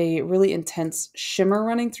just a really intense shimmer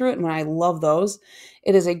running through it. And I love those.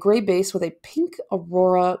 It is a gray base with a pink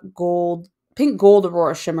gold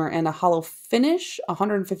Aurora shimmer and a hollow finish.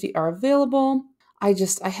 150 are available. I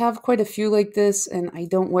have quite a few like this, and I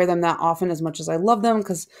don't wear them that often as much as I love them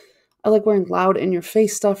because I like wearing loud in your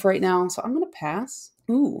face stuff right now. So I'm going to pass.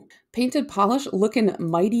 Ooh, Painted Polish Looking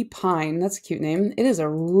Mighty Pine. That's a cute name. It is a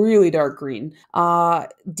really dark green.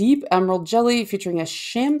 Deep emerald jelly featuring a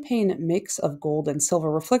champagne mix of gold and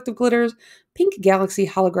silver reflective glitters, pink galaxy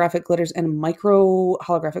holographic glitters, and micro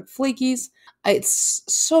holographic flakies. It's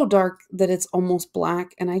so dark that it's almost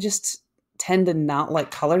black, and I just tend to not like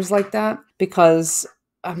colors like that because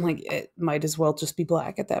I'm like, it might as well just be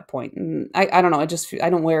black at that point. And I don't know. I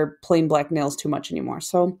don't wear plain black nails too much anymore.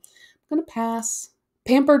 So I'm going to pass.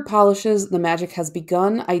 Pampered Polishes, The Magic Has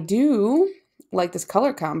Begun. I do like this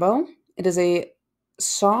color combo. It is a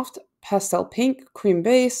soft pastel pink cream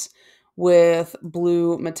base with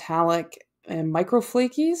blue metallic and micro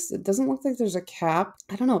flakies. It doesn't look like there's a cap.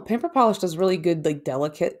 I don't know. Pampered Polish does really good, like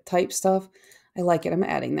delicate type stuff. I like it. I'm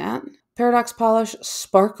adding that. Paradox Polish,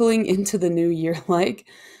 Sparkling into the New Year like.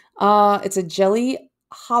 It's a jelly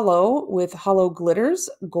hollow with hollow glitters,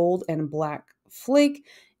 gold and black flake,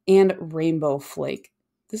 and rainbow flake.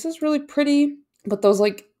 This is really pretty, but those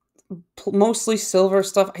like mostly silver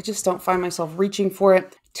stuff, I just don't find myself reaching for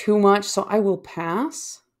it too much, so I will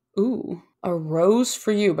pass. Ooh, A Rose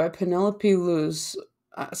for You by Penelope Luz.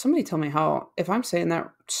 Somebody tell me if I'm saying that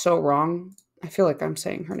so wrong. I feel like I'm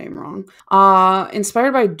saying her name wrong.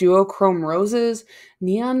 Inspired by duochrome roses,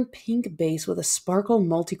 neon pink base with a sparkle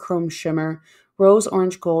multi-chrome shimmer, rose,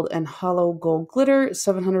 orange, gold, and hollow gold glitter.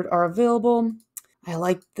 700 are available. I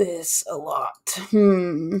like this a lot.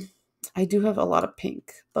 I do have a lot of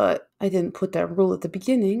pink, but I didn't put that rule at the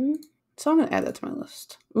beginning. So I'm going to add that to my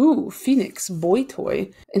list. Ooh, Phoenix Boy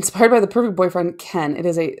Toy. Inspired by the perfect boyfriend, Ken. It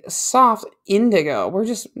is a soft indigo.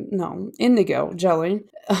 Indigo jelly.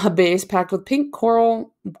 Base packed with pink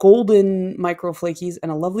coral, golden micro flakies,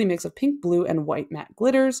 and a lovely mix of pink, blue, and white matte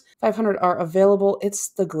glitters. 500 are available. It's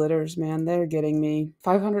the glitters, man. They're getting me.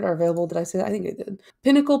 500 are available. Did I say that? I think I did.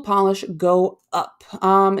 Pinnacle Polish Go Up.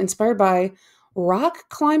 Inspired by rock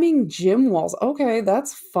climbing gym walls. Okay,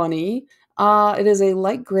 that's funny. It is a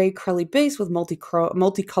light gray curly base with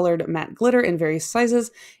multicolored matte glitter in various sizes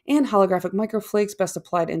and holographic microflakes, best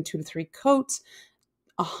applied in 2 to 3 coats.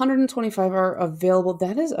 125 are available.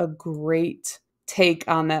 That is a great take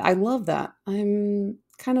on that. I love that. I'm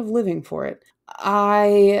kind of living for it.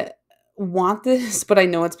 I want this, but I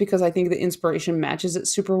know it's because I think the inspiration matches it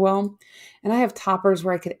super well. And I have toppers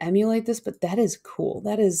where I could emulate this, but that is cool.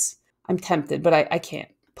 I'm tempted, but I can't.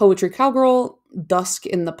 Poetry Cowgirl, Dusk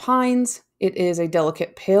in the Pines. It is a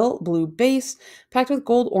delicate pale blue base packed with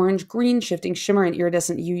gold, orange, green, shifting shimmer, and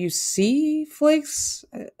iridescent UUC flakes.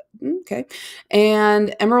 Okay.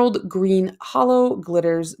 And emerald green hollow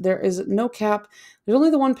glitters. There is no cap. There's only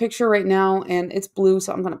the one picture right now, and it's blue,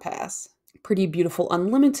 so I'm going to pass. Pretty Beautiful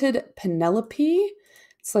Unlimited Penelope.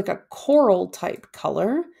 It's like a coral type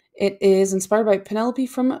color. It is inspired by Penelope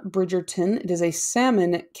from Bridgerton. It is a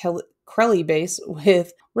salmon Crelly base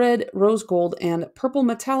with red, rose gold, and purple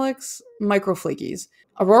metallics micro flakies.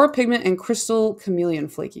 Aurora pigment and crystal chameleon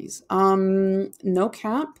flakies. No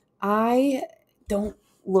cap. I don't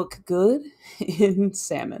look good in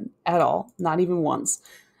salmon at all. Not even once.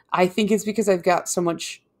 I think it's because I've got so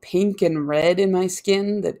much pink and red in my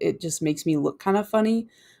skin that it just makes me look kind of funny,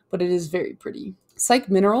 but it is very pretty. Psych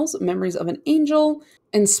Minerals, Memories of an Angel,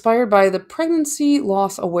 inspired by the Pregnancy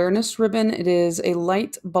Loss Awareness Ribbon. It is a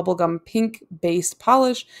light bubblegum pink-based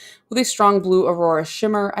polish with a strong blue Aurora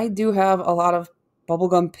shimmer. I do have a lot of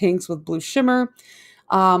bubblegum pinks with blue shimmer,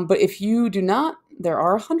 but if you do not, there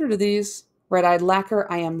are 100 of these. Red-Eyed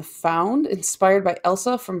Lacquer, I Am Found, inspired by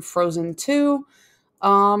Elsa from Frozen 2.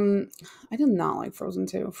 I did not like Frozen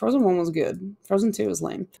 2. Frozen 1 was good. Frozen 2 is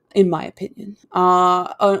lame, in my opinion.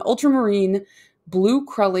 An ultramarine blue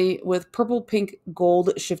crelly with purple, pink,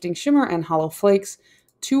 gold shifting shimmer and hollow flakes.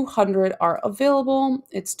 200 are available.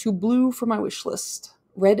 It's too blue for my wish list.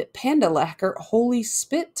 Red Panda Lacquer Holy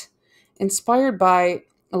Spit, inspired by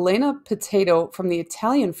Elena Potato from the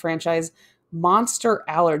Italian franchise Monster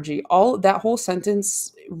Allergy. That whole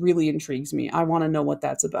sentence really intrigues me. I want to know what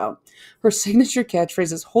that's about. Her signature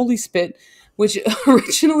catchphrase is Holy Spit, which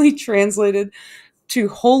originally translated to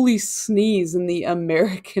Holy Sneeze in the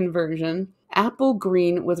American version. apple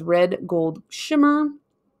green with red gold shimmer.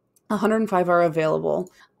 105 are available.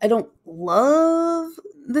 I don't love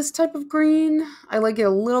this type of green. I like it a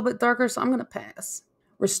little bit darker, so I'm going to pass.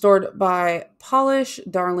 Restored by Polish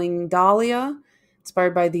Darling Dahlia,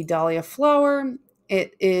 inspired by the dahlia flower.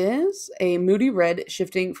 It is a moody red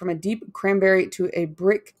shifting from a deep cranberry to a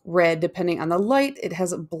brick red depending on the light. It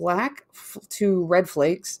has black to red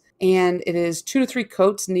flakes, and it is 2 to 3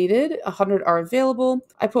 coats needed. 100 are available.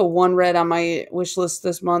 I put 1 red on my wish list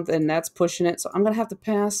this month, and that's pushing it, so I'm going to have to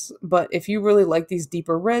pass. But if you really like these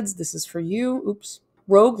deeper reds, this is for you. Oops.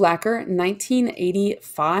 Rogue Lacquer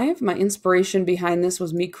 1985. My inspiration behind this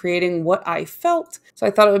was me creating what I felt, so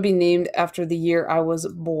I thought it would be named after the year I was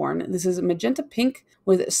born. This is magenta pink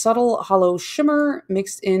with subtle hollow shimmer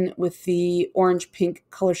mixed in with the orange pink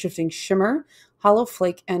color shifting shimmer, hollow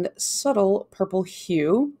flake, and subtle purple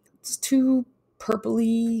hue. It's too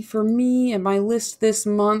purpley for me and my list this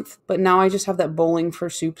month, but now I just have that Bowling for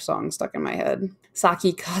Soup song stuck in my head.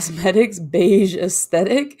 Saki Cosmetics Beige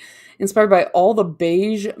Aesthetic, inspired by all the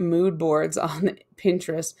beige mood boards on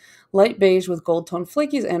Pinterest. Light beige with gold tone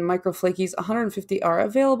flakies and micro flakies. 150 are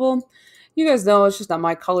available. You guys know it's just not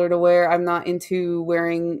my color to wear. I'm not into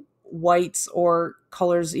wearing whites or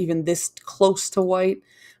colors even this close to white,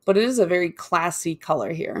 but it is a very classy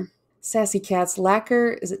color here. Sassy Cat's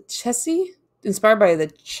Lacquer, is it Chessie? Inspired by the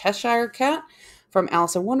Cheshire Cat from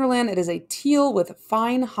Alice in Wonderland. It is a teal with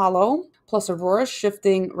fine hollow, plus Aurora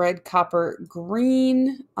shifting red, copper,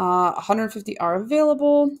 green. 150 are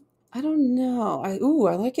available. I don't know. I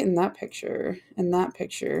like it in that picture.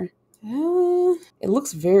 It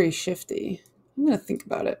looks very shifty. I'm going to think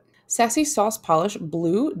about it. Sassy Sauce Polish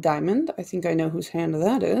Blue Diamond. I think I know whose hand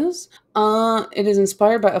that is. It is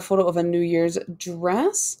inspired by a photo of a New Year's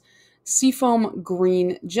dress. Seafoam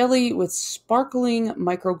green jelly with sparkling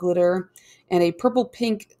micro glitter and a purple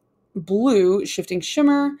pink blue shifting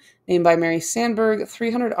shimmer, named by Mary Sandberg.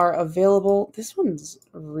 300 are available. This one's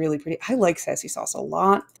really pretty. I like Sassy Sauce a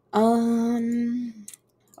lot.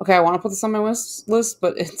 Okay, I want to put this on my list,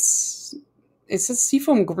 but it says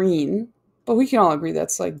seafoam green, but we can all agree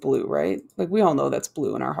that's like blue, right? Like we all know that's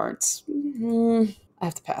blue in our hearts. I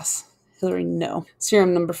have to pass. Hillary, no.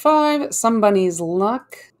 Serum number 5, Somebody's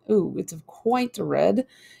Luck. Ooh, it's quite red.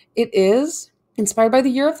 It is inspired by the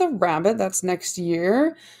Year of the Rabbit. That's next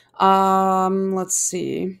year. Let's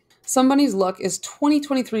see. Somebody's Luck is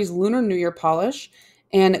 2023's Lunar New Year polish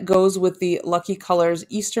and goes with the Lucky Colors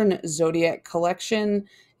Eastern Zodiac collection.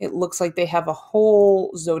 It looks like they have a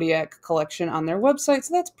whole Zodiac collection on their website,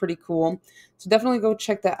 so that's pretty cool. So definitely go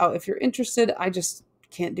check that out if you're interested. I just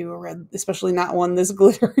can't do a red, especially not one this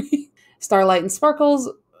glittery. Starlight and Sparkles,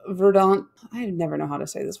 Verdant. I never know how to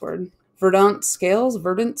say this word. Verdant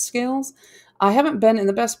Scales. I haven't been in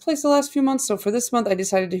the best place the last few months, so for this month I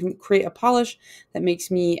decided to create a polish that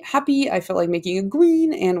makes me happy. I felt like making a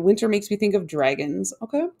green, and winter makes me think of dragons.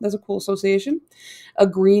 Okay, that's a cool association. A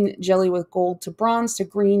green jelly with gold to bronze to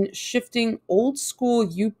green, shifting old school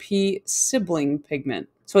UP sibling pigment.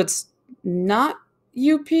 So it's not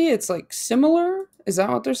UP, it's like similar. Is that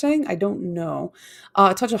what they're saying? I don't know.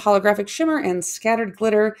 A touch of holographic shimmer and scattered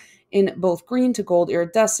glitter in both green to gold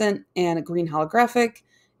iridescent and green holographic.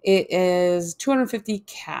 It is 250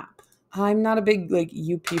 cap. I'm not a big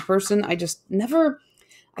UP person. I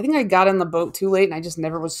think I got on the boat too late and I just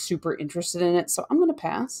never was super interested in it. So I'm going to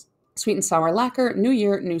pass. Sweet and Sour Lacquer, New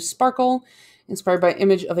Year, New Sparkle, inspired by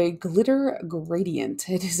image of a glitter gradient.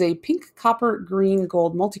 It is a pink, copper, green,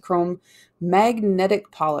 gold, multichrome magnetic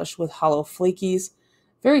polish with hollow flakies.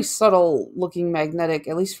 Very subtle looking magnetic,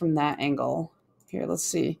 at least from that angle. Here, let's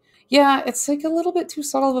see. Yeah, it's like a little bit too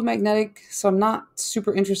subtle of a magnetic, so I'm not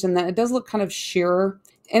super interested in that. It does look kind of sheer,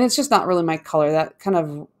 and it's just not really my color, that kind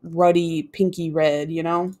of ruddy, pinky red, you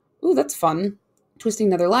know? Ooh, that's fun. Twisting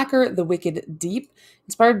Nether Lacquer, The Wicked Deep,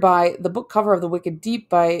 inspired by the book cover of The Wicked Deep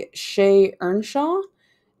by Shay Earnshaw.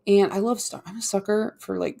 And I love star. I'm a sucker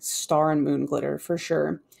for like star and moon glitter for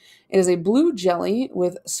sure. It is a blue jelly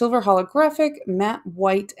with silver holographic, matte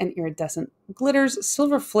white, and iridescent glitters,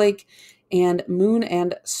 silver flake, and moon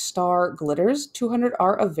and star glitters. 200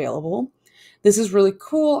 are available. This is really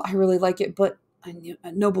cool. I really like it, but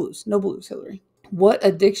no blues, Hillary. What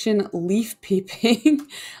Addiction Leaf Peeping.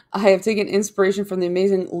 I have taken inspiration from the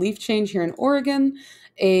amazing leaf change here in Oregon.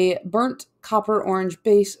 A burnt copper orange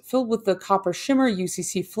base filled with the copper shimmer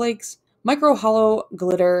UCC flakes, micro hollow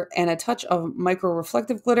glitter, and a touch of micro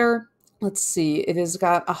reflective glitter. Let's see. It has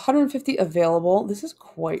got 150 available. This is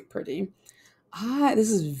quite pretty.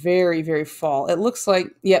 This is very, very fall. It looks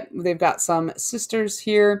like, yep, they've got some sisters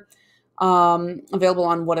here. Available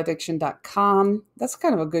on whataddiction.com. That's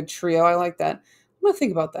kind of a good trio. I like that. I'm going to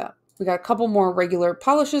think about that. We got a couple more regular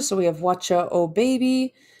polishes. So we have Watcha Oh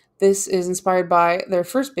Baby. This is inspired by their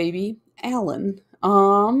first baby, Alan.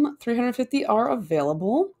 350 are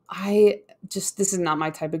available. This is not my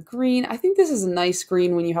type of green. I think this is a nice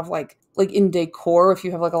green when you have like in decor, if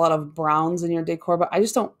you have like a lot of browns in your decor, but I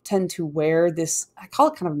just don't tend to wear this. I call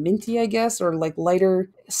it kind of minty, I guess, or like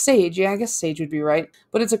lighter sage. Yeah, I guess sage would be right.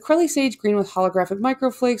 But it's acrylic sage green with holographic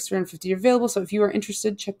microflakes, 350 available. So if you are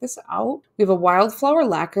interested, check this out. We have a wildflower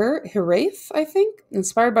lacquer, Hiraeth, I think,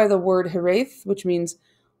 inspired by the word Hiraeth, which means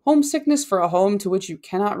homesickness for a home to which you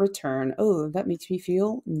cannot return. Oh, that makes me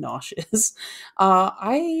feel nauseous.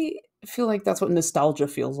 I feel like that's what nostalgia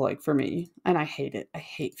feels like for me, and I hate it. I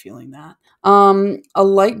hate feeling that. A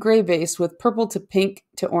light gray base with purple to pink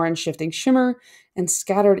to orange shifting shimmer and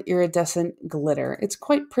scattered iridescent glitter. It's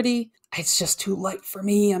quite pretty. It's just too light for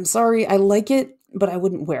me. I'm sorry. I like it, but I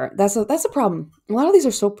wouldn't wear it. That's a problem. A lot of these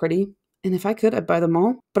are so pretty. And if I could, I'd buy them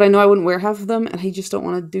all. But I know I wouldn't wear half of them, and I just don't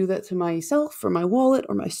want to do that to myself or my wallet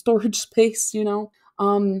or my storage space, you know?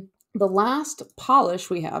 The last polish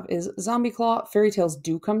we have is Zombie Claw Fairy Tales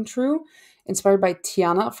Do Come True, inspired by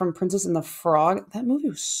Tiana from Princess and the Frog. That movie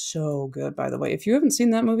was so good, by the way. If you haven't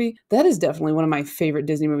seen that movie, that is definitely one of my favorite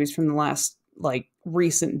Disney movies from the last, like,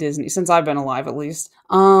 recent Disney, since I've been alive at least.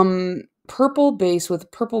 Purple base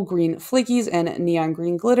with purple green flakies and neon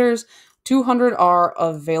green glitters. 200 are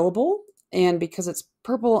available. And because it's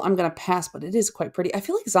purple, I'm going to pass, but it is quite pretty. I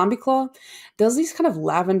feel like Zombie Claw does these kind of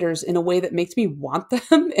lavenders in a way that makes me want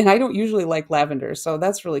them, and I don't usually like lavender, so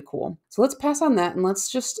that's really cool. So let's pass on that, and let's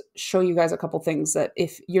just show you guys a couple things that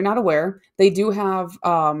if you're not aware, they do have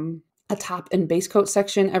a top and base coat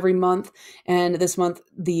section every month, and this month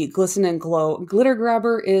the Glisten and Glow Glitter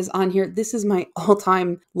Grabber is on here. This is my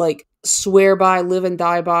all-time, like, swear by, live and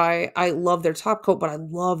die by. I love their top coat, but I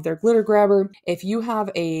love their glitter grabber. If you have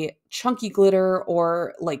a chunky glitter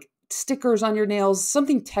or like stickers on your nails,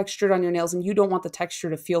 something textured on your nails, and you don't want the texture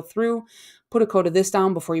to feel through, put a coat of this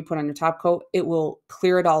down before you put on your top coat. It will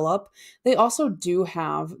clear it all up. They also do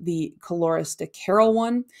have the Coloris de Carol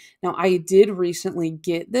one. Now, I did recently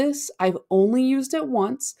get this. I've only used it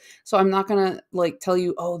once, so I'm not going to like tell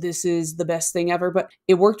you, oh, this is the best thing ever, but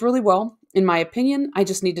it worked really well. In my opinion, I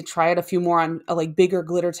just need to try it a few more on like bigger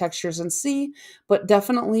glitter textures and see, but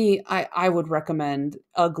definitely I would recommend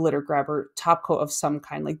a glitter grabber top coat of some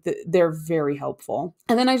kind. Like they're very helpful.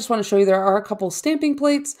 And then I just want to show you there are a couple stamping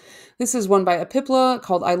plates. This is one by Epipla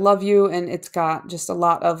called I Love You, and it's got just a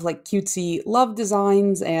lot of like cutesy love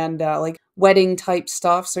designs and like wedding type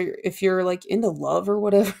stuff. So if you're like into love or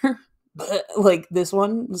whatever, like this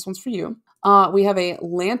one's for you. We have a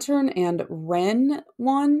lantern and wren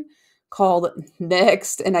one called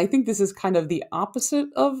Next, and I think this is kind of the opposite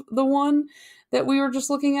of the one that we were just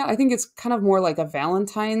looking at. I think it's kind of more like a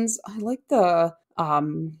Valentine's. I like the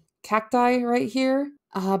cacti right here,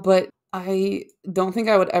 but I don't think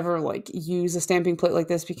I would ever like use a stamping plate like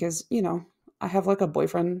this because, you know, I have like a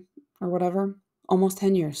boyfriend or whatever. Almost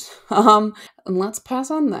 10 years. And let's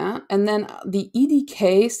pass on that. And then the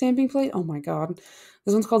EDK stamping plate. Oh my God.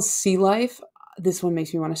 This one's called Sea Life. This one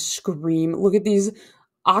makes me want to scream. Look at these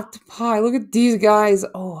octopi. Look at these guys.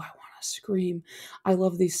 Oh, I want to scream. I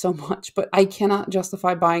love these so much, but I cannot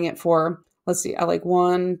justify buying it for, let's see, I like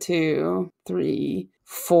 1, 2, 3,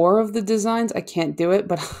 4 of the designs. I can't do it,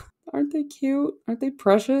 but aren't they cute? Aren't they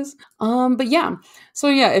precious? But yeah. So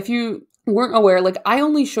yeah, if you weren't aware, like I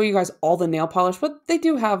only show you guys all the nail polish, but they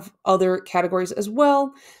do have other categories as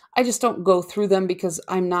well. I just don't go through them because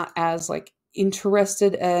I'm not as like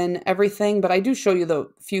interested in everything, but I do show you the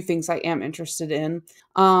few things I am interested in.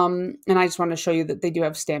 And I just want to show you that they do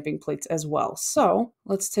have stamping plates as well. So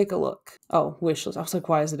let's take a look. Oh, Wishlist. I was like,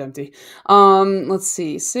 why is it empty? Let's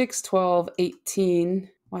see, 6, 12, 18.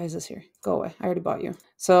 Why is this here? Go away. I already bought you.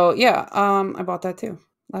 So yeah, I bought that too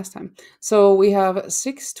last time. So we have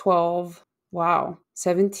 6, 12. Wow.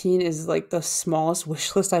 17 is like the smallest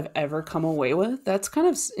wish list I've ever come away with. That's kind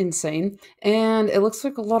of insane. And it looks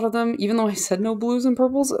like a lot of them, even though I said no blues and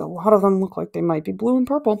purples, a lot of them look like they might be blue and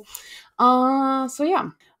purple. So yeah.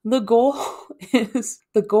 The goal is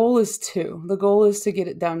 2. The goal is to get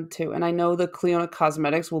it down to 2. And I know the Cleona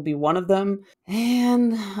Cosmetics will be one of them.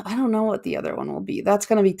 And I don't know what the other one will be. That's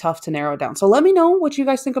going to be tough to narrow down. So let me know what you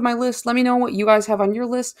guys think of my list. Let me know what you guys have on your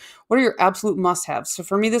list. What are your absolute must-haves? So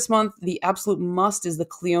for me this month, the absolute must is the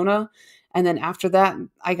Cleona. And then after that,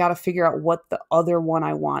 I got to figure out what the other one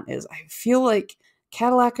I want is. I feel like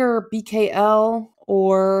Cadillac or BKL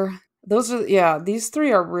or... these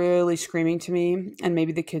 3 are really screaming to me, and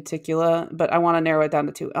maybe the Cuticula, but I want to narrow it down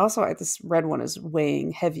to 2. Also, this red one is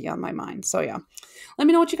weighing heavy on my mind. So yeah, let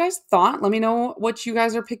me know what you guys thought. Let me know what you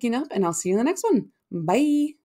guys are picking up, and I'll see you in the next one. Bye.